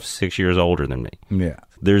 years older than me. Yeah.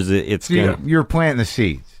 You're planting the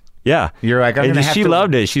seeds. Yeah. You're like, she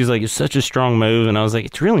loved it. She's like, it's such a strong move. And I was like,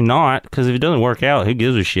 it's really not, because if it doesn't work out, who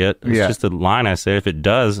gives a shit? It's just a line I said. If it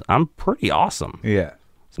does, I'm pretty awesome. Yeah.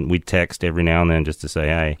 So we text every now and then just to say,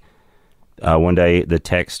 hey. One day the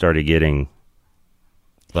text started getting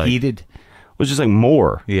like, heated. It was just like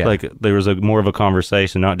more. Yeah. Like there was more of a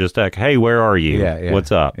conversation, not just like, hey, where are you? Yeah.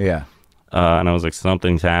 What's up? Yeah. And I was like,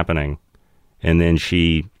 something's happening. And then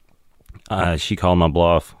she called my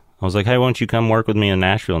bluff. I was like, hey, why don't you come work with me in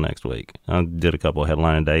Nashville next week? I did a couple of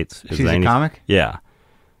headlining dates. She's a comic? Yeah.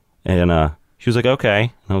 And she was like, okay.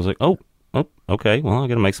 And I was like, oh, okay. Well, I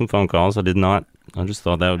got to make some phone calls. I just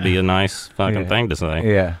thought that would be a nice fucking thing to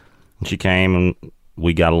say. Yeah. And she came and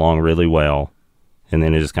we got along really well. And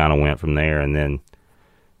then it just kind of went from there. And then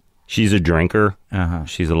she's a drinker. Uh-huh.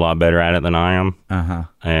 She's a lot better at it than I am. Uh-huh.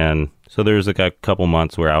 And so there was like a couple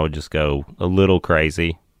months where I would just go a little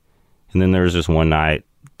crazy. And then there was just one night,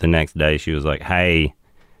 the next day, she was like, hey,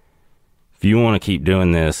 if you want to keep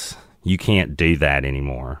doing this, you can't do that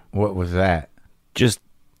anymore. What was that? Just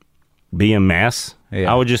be a mess.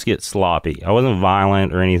 Yeah. I would just get sloppy. I wasn't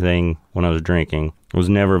violent or anything when I was drinking. I was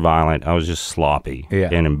never violent. I was just sloppy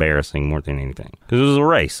and embarrassing more than anything. Because it was a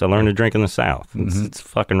race. I learned to drink in the South. It's a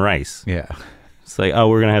fucking race. Yeah. It's like, oh,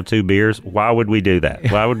 we're going to have 2 beers? Why would we do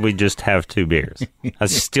that? Why would we just have 2 beers? I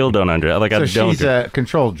still don't understand. Like, so I don't. She's a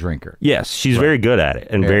controlled drinker. Yes, she's very good at it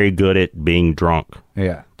and very good at being drunk.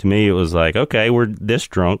 Yeah. To me, it was like, okay, we're this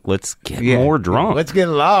drunk. Let's get more drunk. Let's get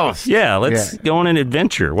lost. Yeah, let's go on an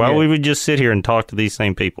adventure. Why would we just sit here and talk to these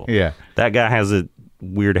same people? Yeah. That guy has a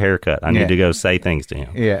weird haircut. I need to go say things to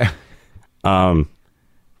him. Yeah. And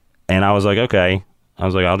I was like, okay. I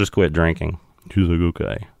was like, I'll just quit drinking. She was like,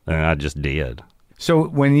 okay. And I just did. So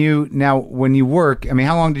when you work, I mean,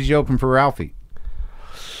 how long did you open for Ralphie?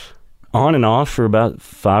 On and off for about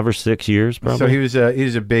 5 or 6 years, probably. So he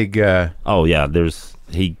was a big. Oh yeah,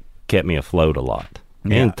 he kept me afloat a lot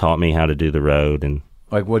and taught me how to do the road and.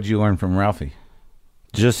 Like, what did you learn from Ralphie?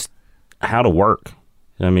 Just how to work.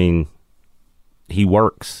 I mean, he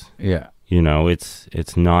works. Yeah. You know, it's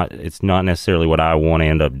not necessarily what I want to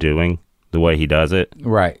end up doing the way he does it.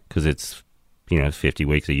 Right. Because it's 50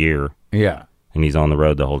 weeks a year. Yeah. And he's on the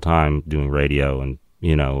road the whole time doing radio and,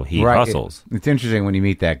 he hustles. It's interesting when you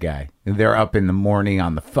meet that guy. They're up in the morning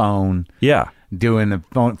on the phone. Yeah. Doing the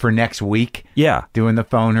phone for next week. Yeah. Doing the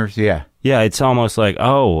phoners. Yeah. Yeah. It's almost like,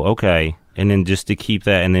 oh, okay. And then just to keep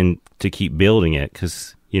that and then to keep building it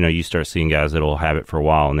because, you start seeing guys that'll have it for a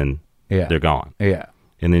while and then they're gone. Yeah.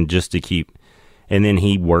 And then just to keep, and then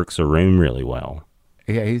he works a room really well.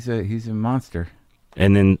 Yeah. He's a monster.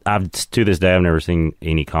 And then to this day, I've never seen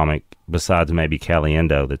any comic besides maybe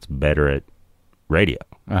Caliendo that's better at radio.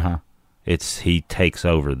 Uh-huh. he takes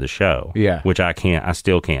over the show. Yeah. Which I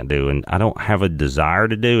still can't do, and I don't have a desire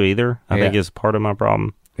to do either. I think it's part of my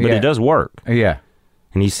problem. But it does work. Yeah.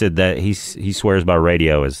 And he said that he swears by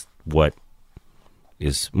radio as what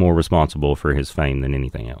is more responsible for his fame than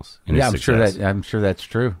anything else. And his success. I'm sure that's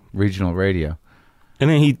true. Regional radio. And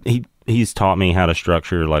then he's taught me how to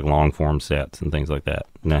structure like long form sets and things like that.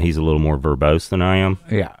 Now he's a little more verbose than I am.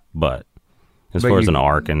 Yeah. But as far as an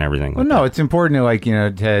arc and everything. Well, no, it's important to like,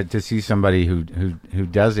 to see somebody who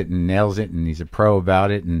does it and nails it, and he's a pro about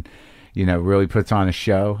it, and really puts on a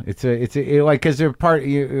show. It's like, because they're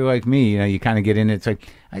you're like me, you kind of get in it. It's like,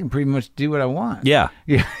 I can pretty much do what I want. Yeah.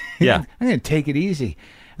 Yeah. Yeah. I'm going to take it easy.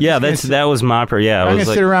 That was my, I'm going to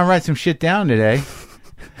sit around and write some shit down today.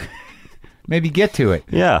 Maybe get to it.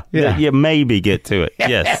 Yeah. Maybe get to it.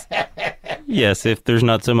 Yes. Yes, if there's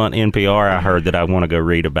not some on NPR I heard that I want to go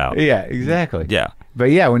read about. Yeah, exactly. Yeah. But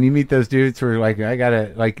yeah, when you meet those dudes who are like, I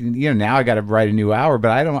gotta now I gotta write a new hour, but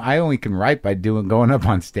I only can write by going up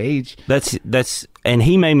on stage. That's and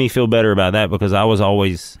he made me feel better about that because I was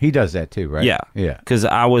always he does that too, right? Yeah. Because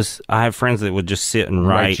I have friends that would just sit and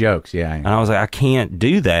write jokes. Yeah, and I was like, I can't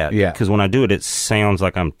do that. Yeah, because when I do it, it sounds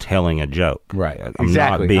like I'm telling a joke. Right. I'm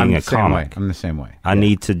not being a comic. I'm the same way. I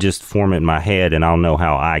need to just form it in my head, and I'll know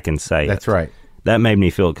how I can say it. That's right. That made me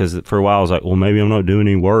feel, because for a while I was like, well, maybe I'm not doing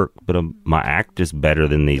any work, but my act is better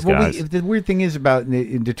than these guys. The weird thing is about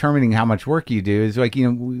determining how much work you do is like,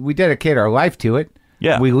 we dedicate our life to it.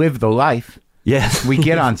 Yeah. We live the life. Yes. We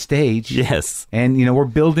get on stage. Yes. And, we're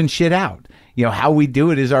building shit out. How we do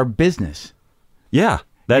it is our business. Yeah.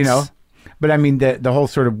 That's... But I mean, the whole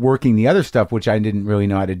sort of working the other stuff, which I didn't really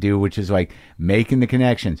know how to do, which is like making the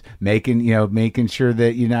connections, making sure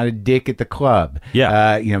that you're not a dick at the club.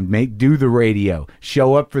 Yeah. Do the radio,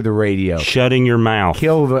 show up for the radio, shutting your mouth,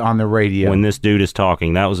 kill on the radio when this dude is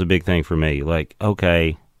talking. That was a big thing for me. Like,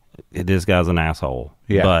 okay, this guy's an asshole,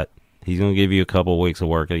 but he's going to give you a couple of weeks of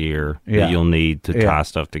work a year that you'll need to tie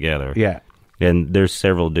stuff together. Yeah. And there's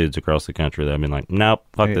several dudes across the country that have been like, nope,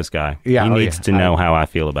 fuck this guy. Yeah, he needs to know how I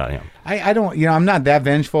feel about him. I don't, I'm not that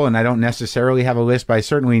vengeful, and I don't necessarily have a list, but I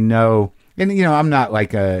certainly know, and, I'm not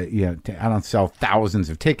like I don't sell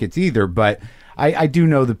thousands of tickets either, but I do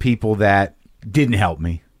know the people that didn't help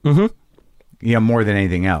me. Mm-hmm. More than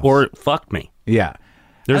anything else. Or fucked me. Yeah.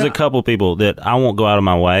 There's a couple people that I won't go out of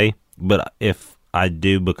my way, but if I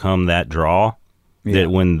do become that draw,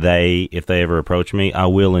 that if they ever approach me, I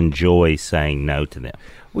will enjoy saying no to them.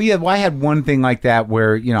 Well, I had one thing like that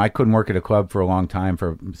where, I couldn't work at a club for a long time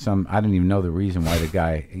for I didn't even know the reason why the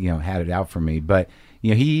guy, had it out for me. But,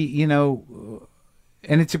 he, and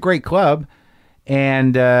it's a great club,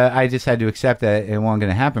 and I just had to accept that it wasn't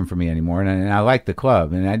going to happen for me anymore. And I liked the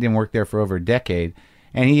club, and I didn't work there for over a decade.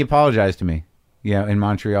 And he apologized to me, in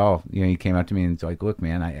Montreal. He came up to me and was like, look,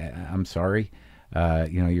 man, I'm sorry.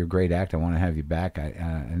 You're a great act. I want to have you back.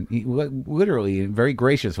 And he literally, very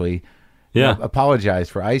graciously,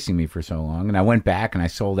 apologized for icing me for so long. And I went back and I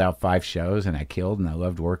sold out 5 shows and I killed, and I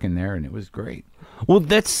loved working there, and it was great. Well,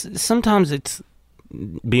 sometimes it's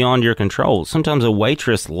beyond your control. Sometimes a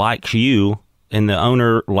waitress likes you and the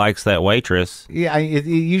owner likes that waitress. Yeah, it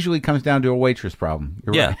usually comes down to a waitress problem.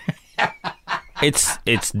 You're right.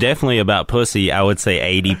 It's definitely about pussy. I would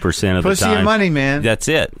say 80% of the time. Pussy and money, man. That's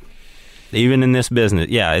it. Even in this business,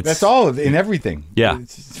 that's all in everything. Yeah,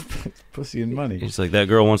 it's pussy and money. It's like, that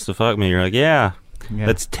girl wants to fuck me. You're like,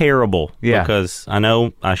 that's terrible. Yeah, because I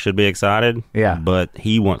know I should be excited. Yeah, but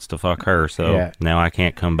he wants to fuck her, so now I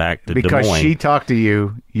can't come back to Des Moines. Because she talked to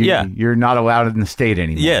you. You're not allowed in the state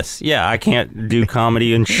anymore. Yes, I can't do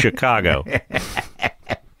comedy in Chicago.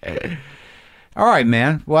 All right,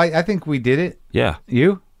 man. Well, I think we did it. Yeah.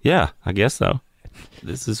 You? Yeah, I guess so.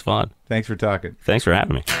 This is fun. Thanks for talking. Thanks for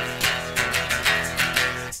having me.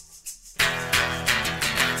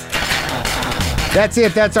 That's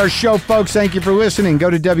it. That's our show, folks. Thank you for listening. Go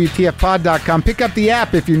to WTFpod.com. Pick up the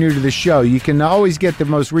app if you're new to the show. You can always get the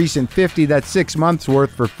most recent 50, that's 6 months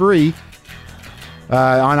worth for free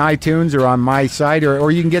on iTunes or on my site,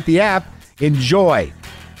 or you can get the app. Enjoy.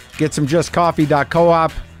 Get some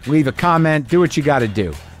justcoffee.coop. Leave a comment. Do what you got to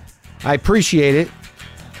do. I appreciate it.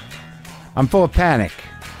 I'm full of panic.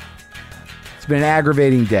 It's been an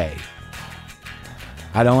aggravating day.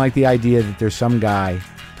 I don't like the idea that there's some guy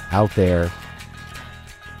out there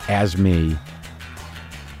as me,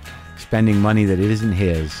 spending money that isn't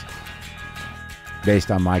his based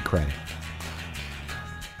on my credit.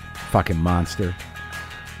 Fucking monster.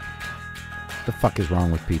 What the fuck is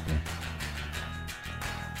wrong with people?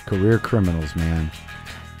 Career criminals, man.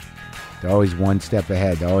 They're always one step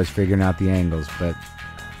ahead. They're always figuring out the angles, but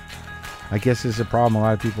I guess this is a problem a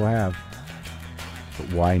lot of people have.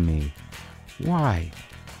 But why me? Why?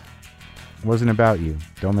 It wasn't about you.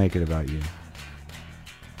 Don't make it about you.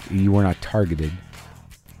 You were not targeted.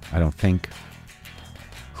 I don't think.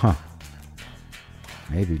 Huh.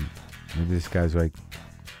 Maybe this guy's like,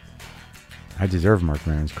 I deserve Mark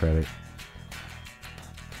Maron's credit.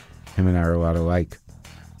 Him and I are a lot alike.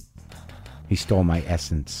 He stole my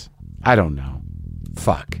essence. I don't know.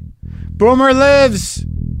 Fuck. Boomer lives!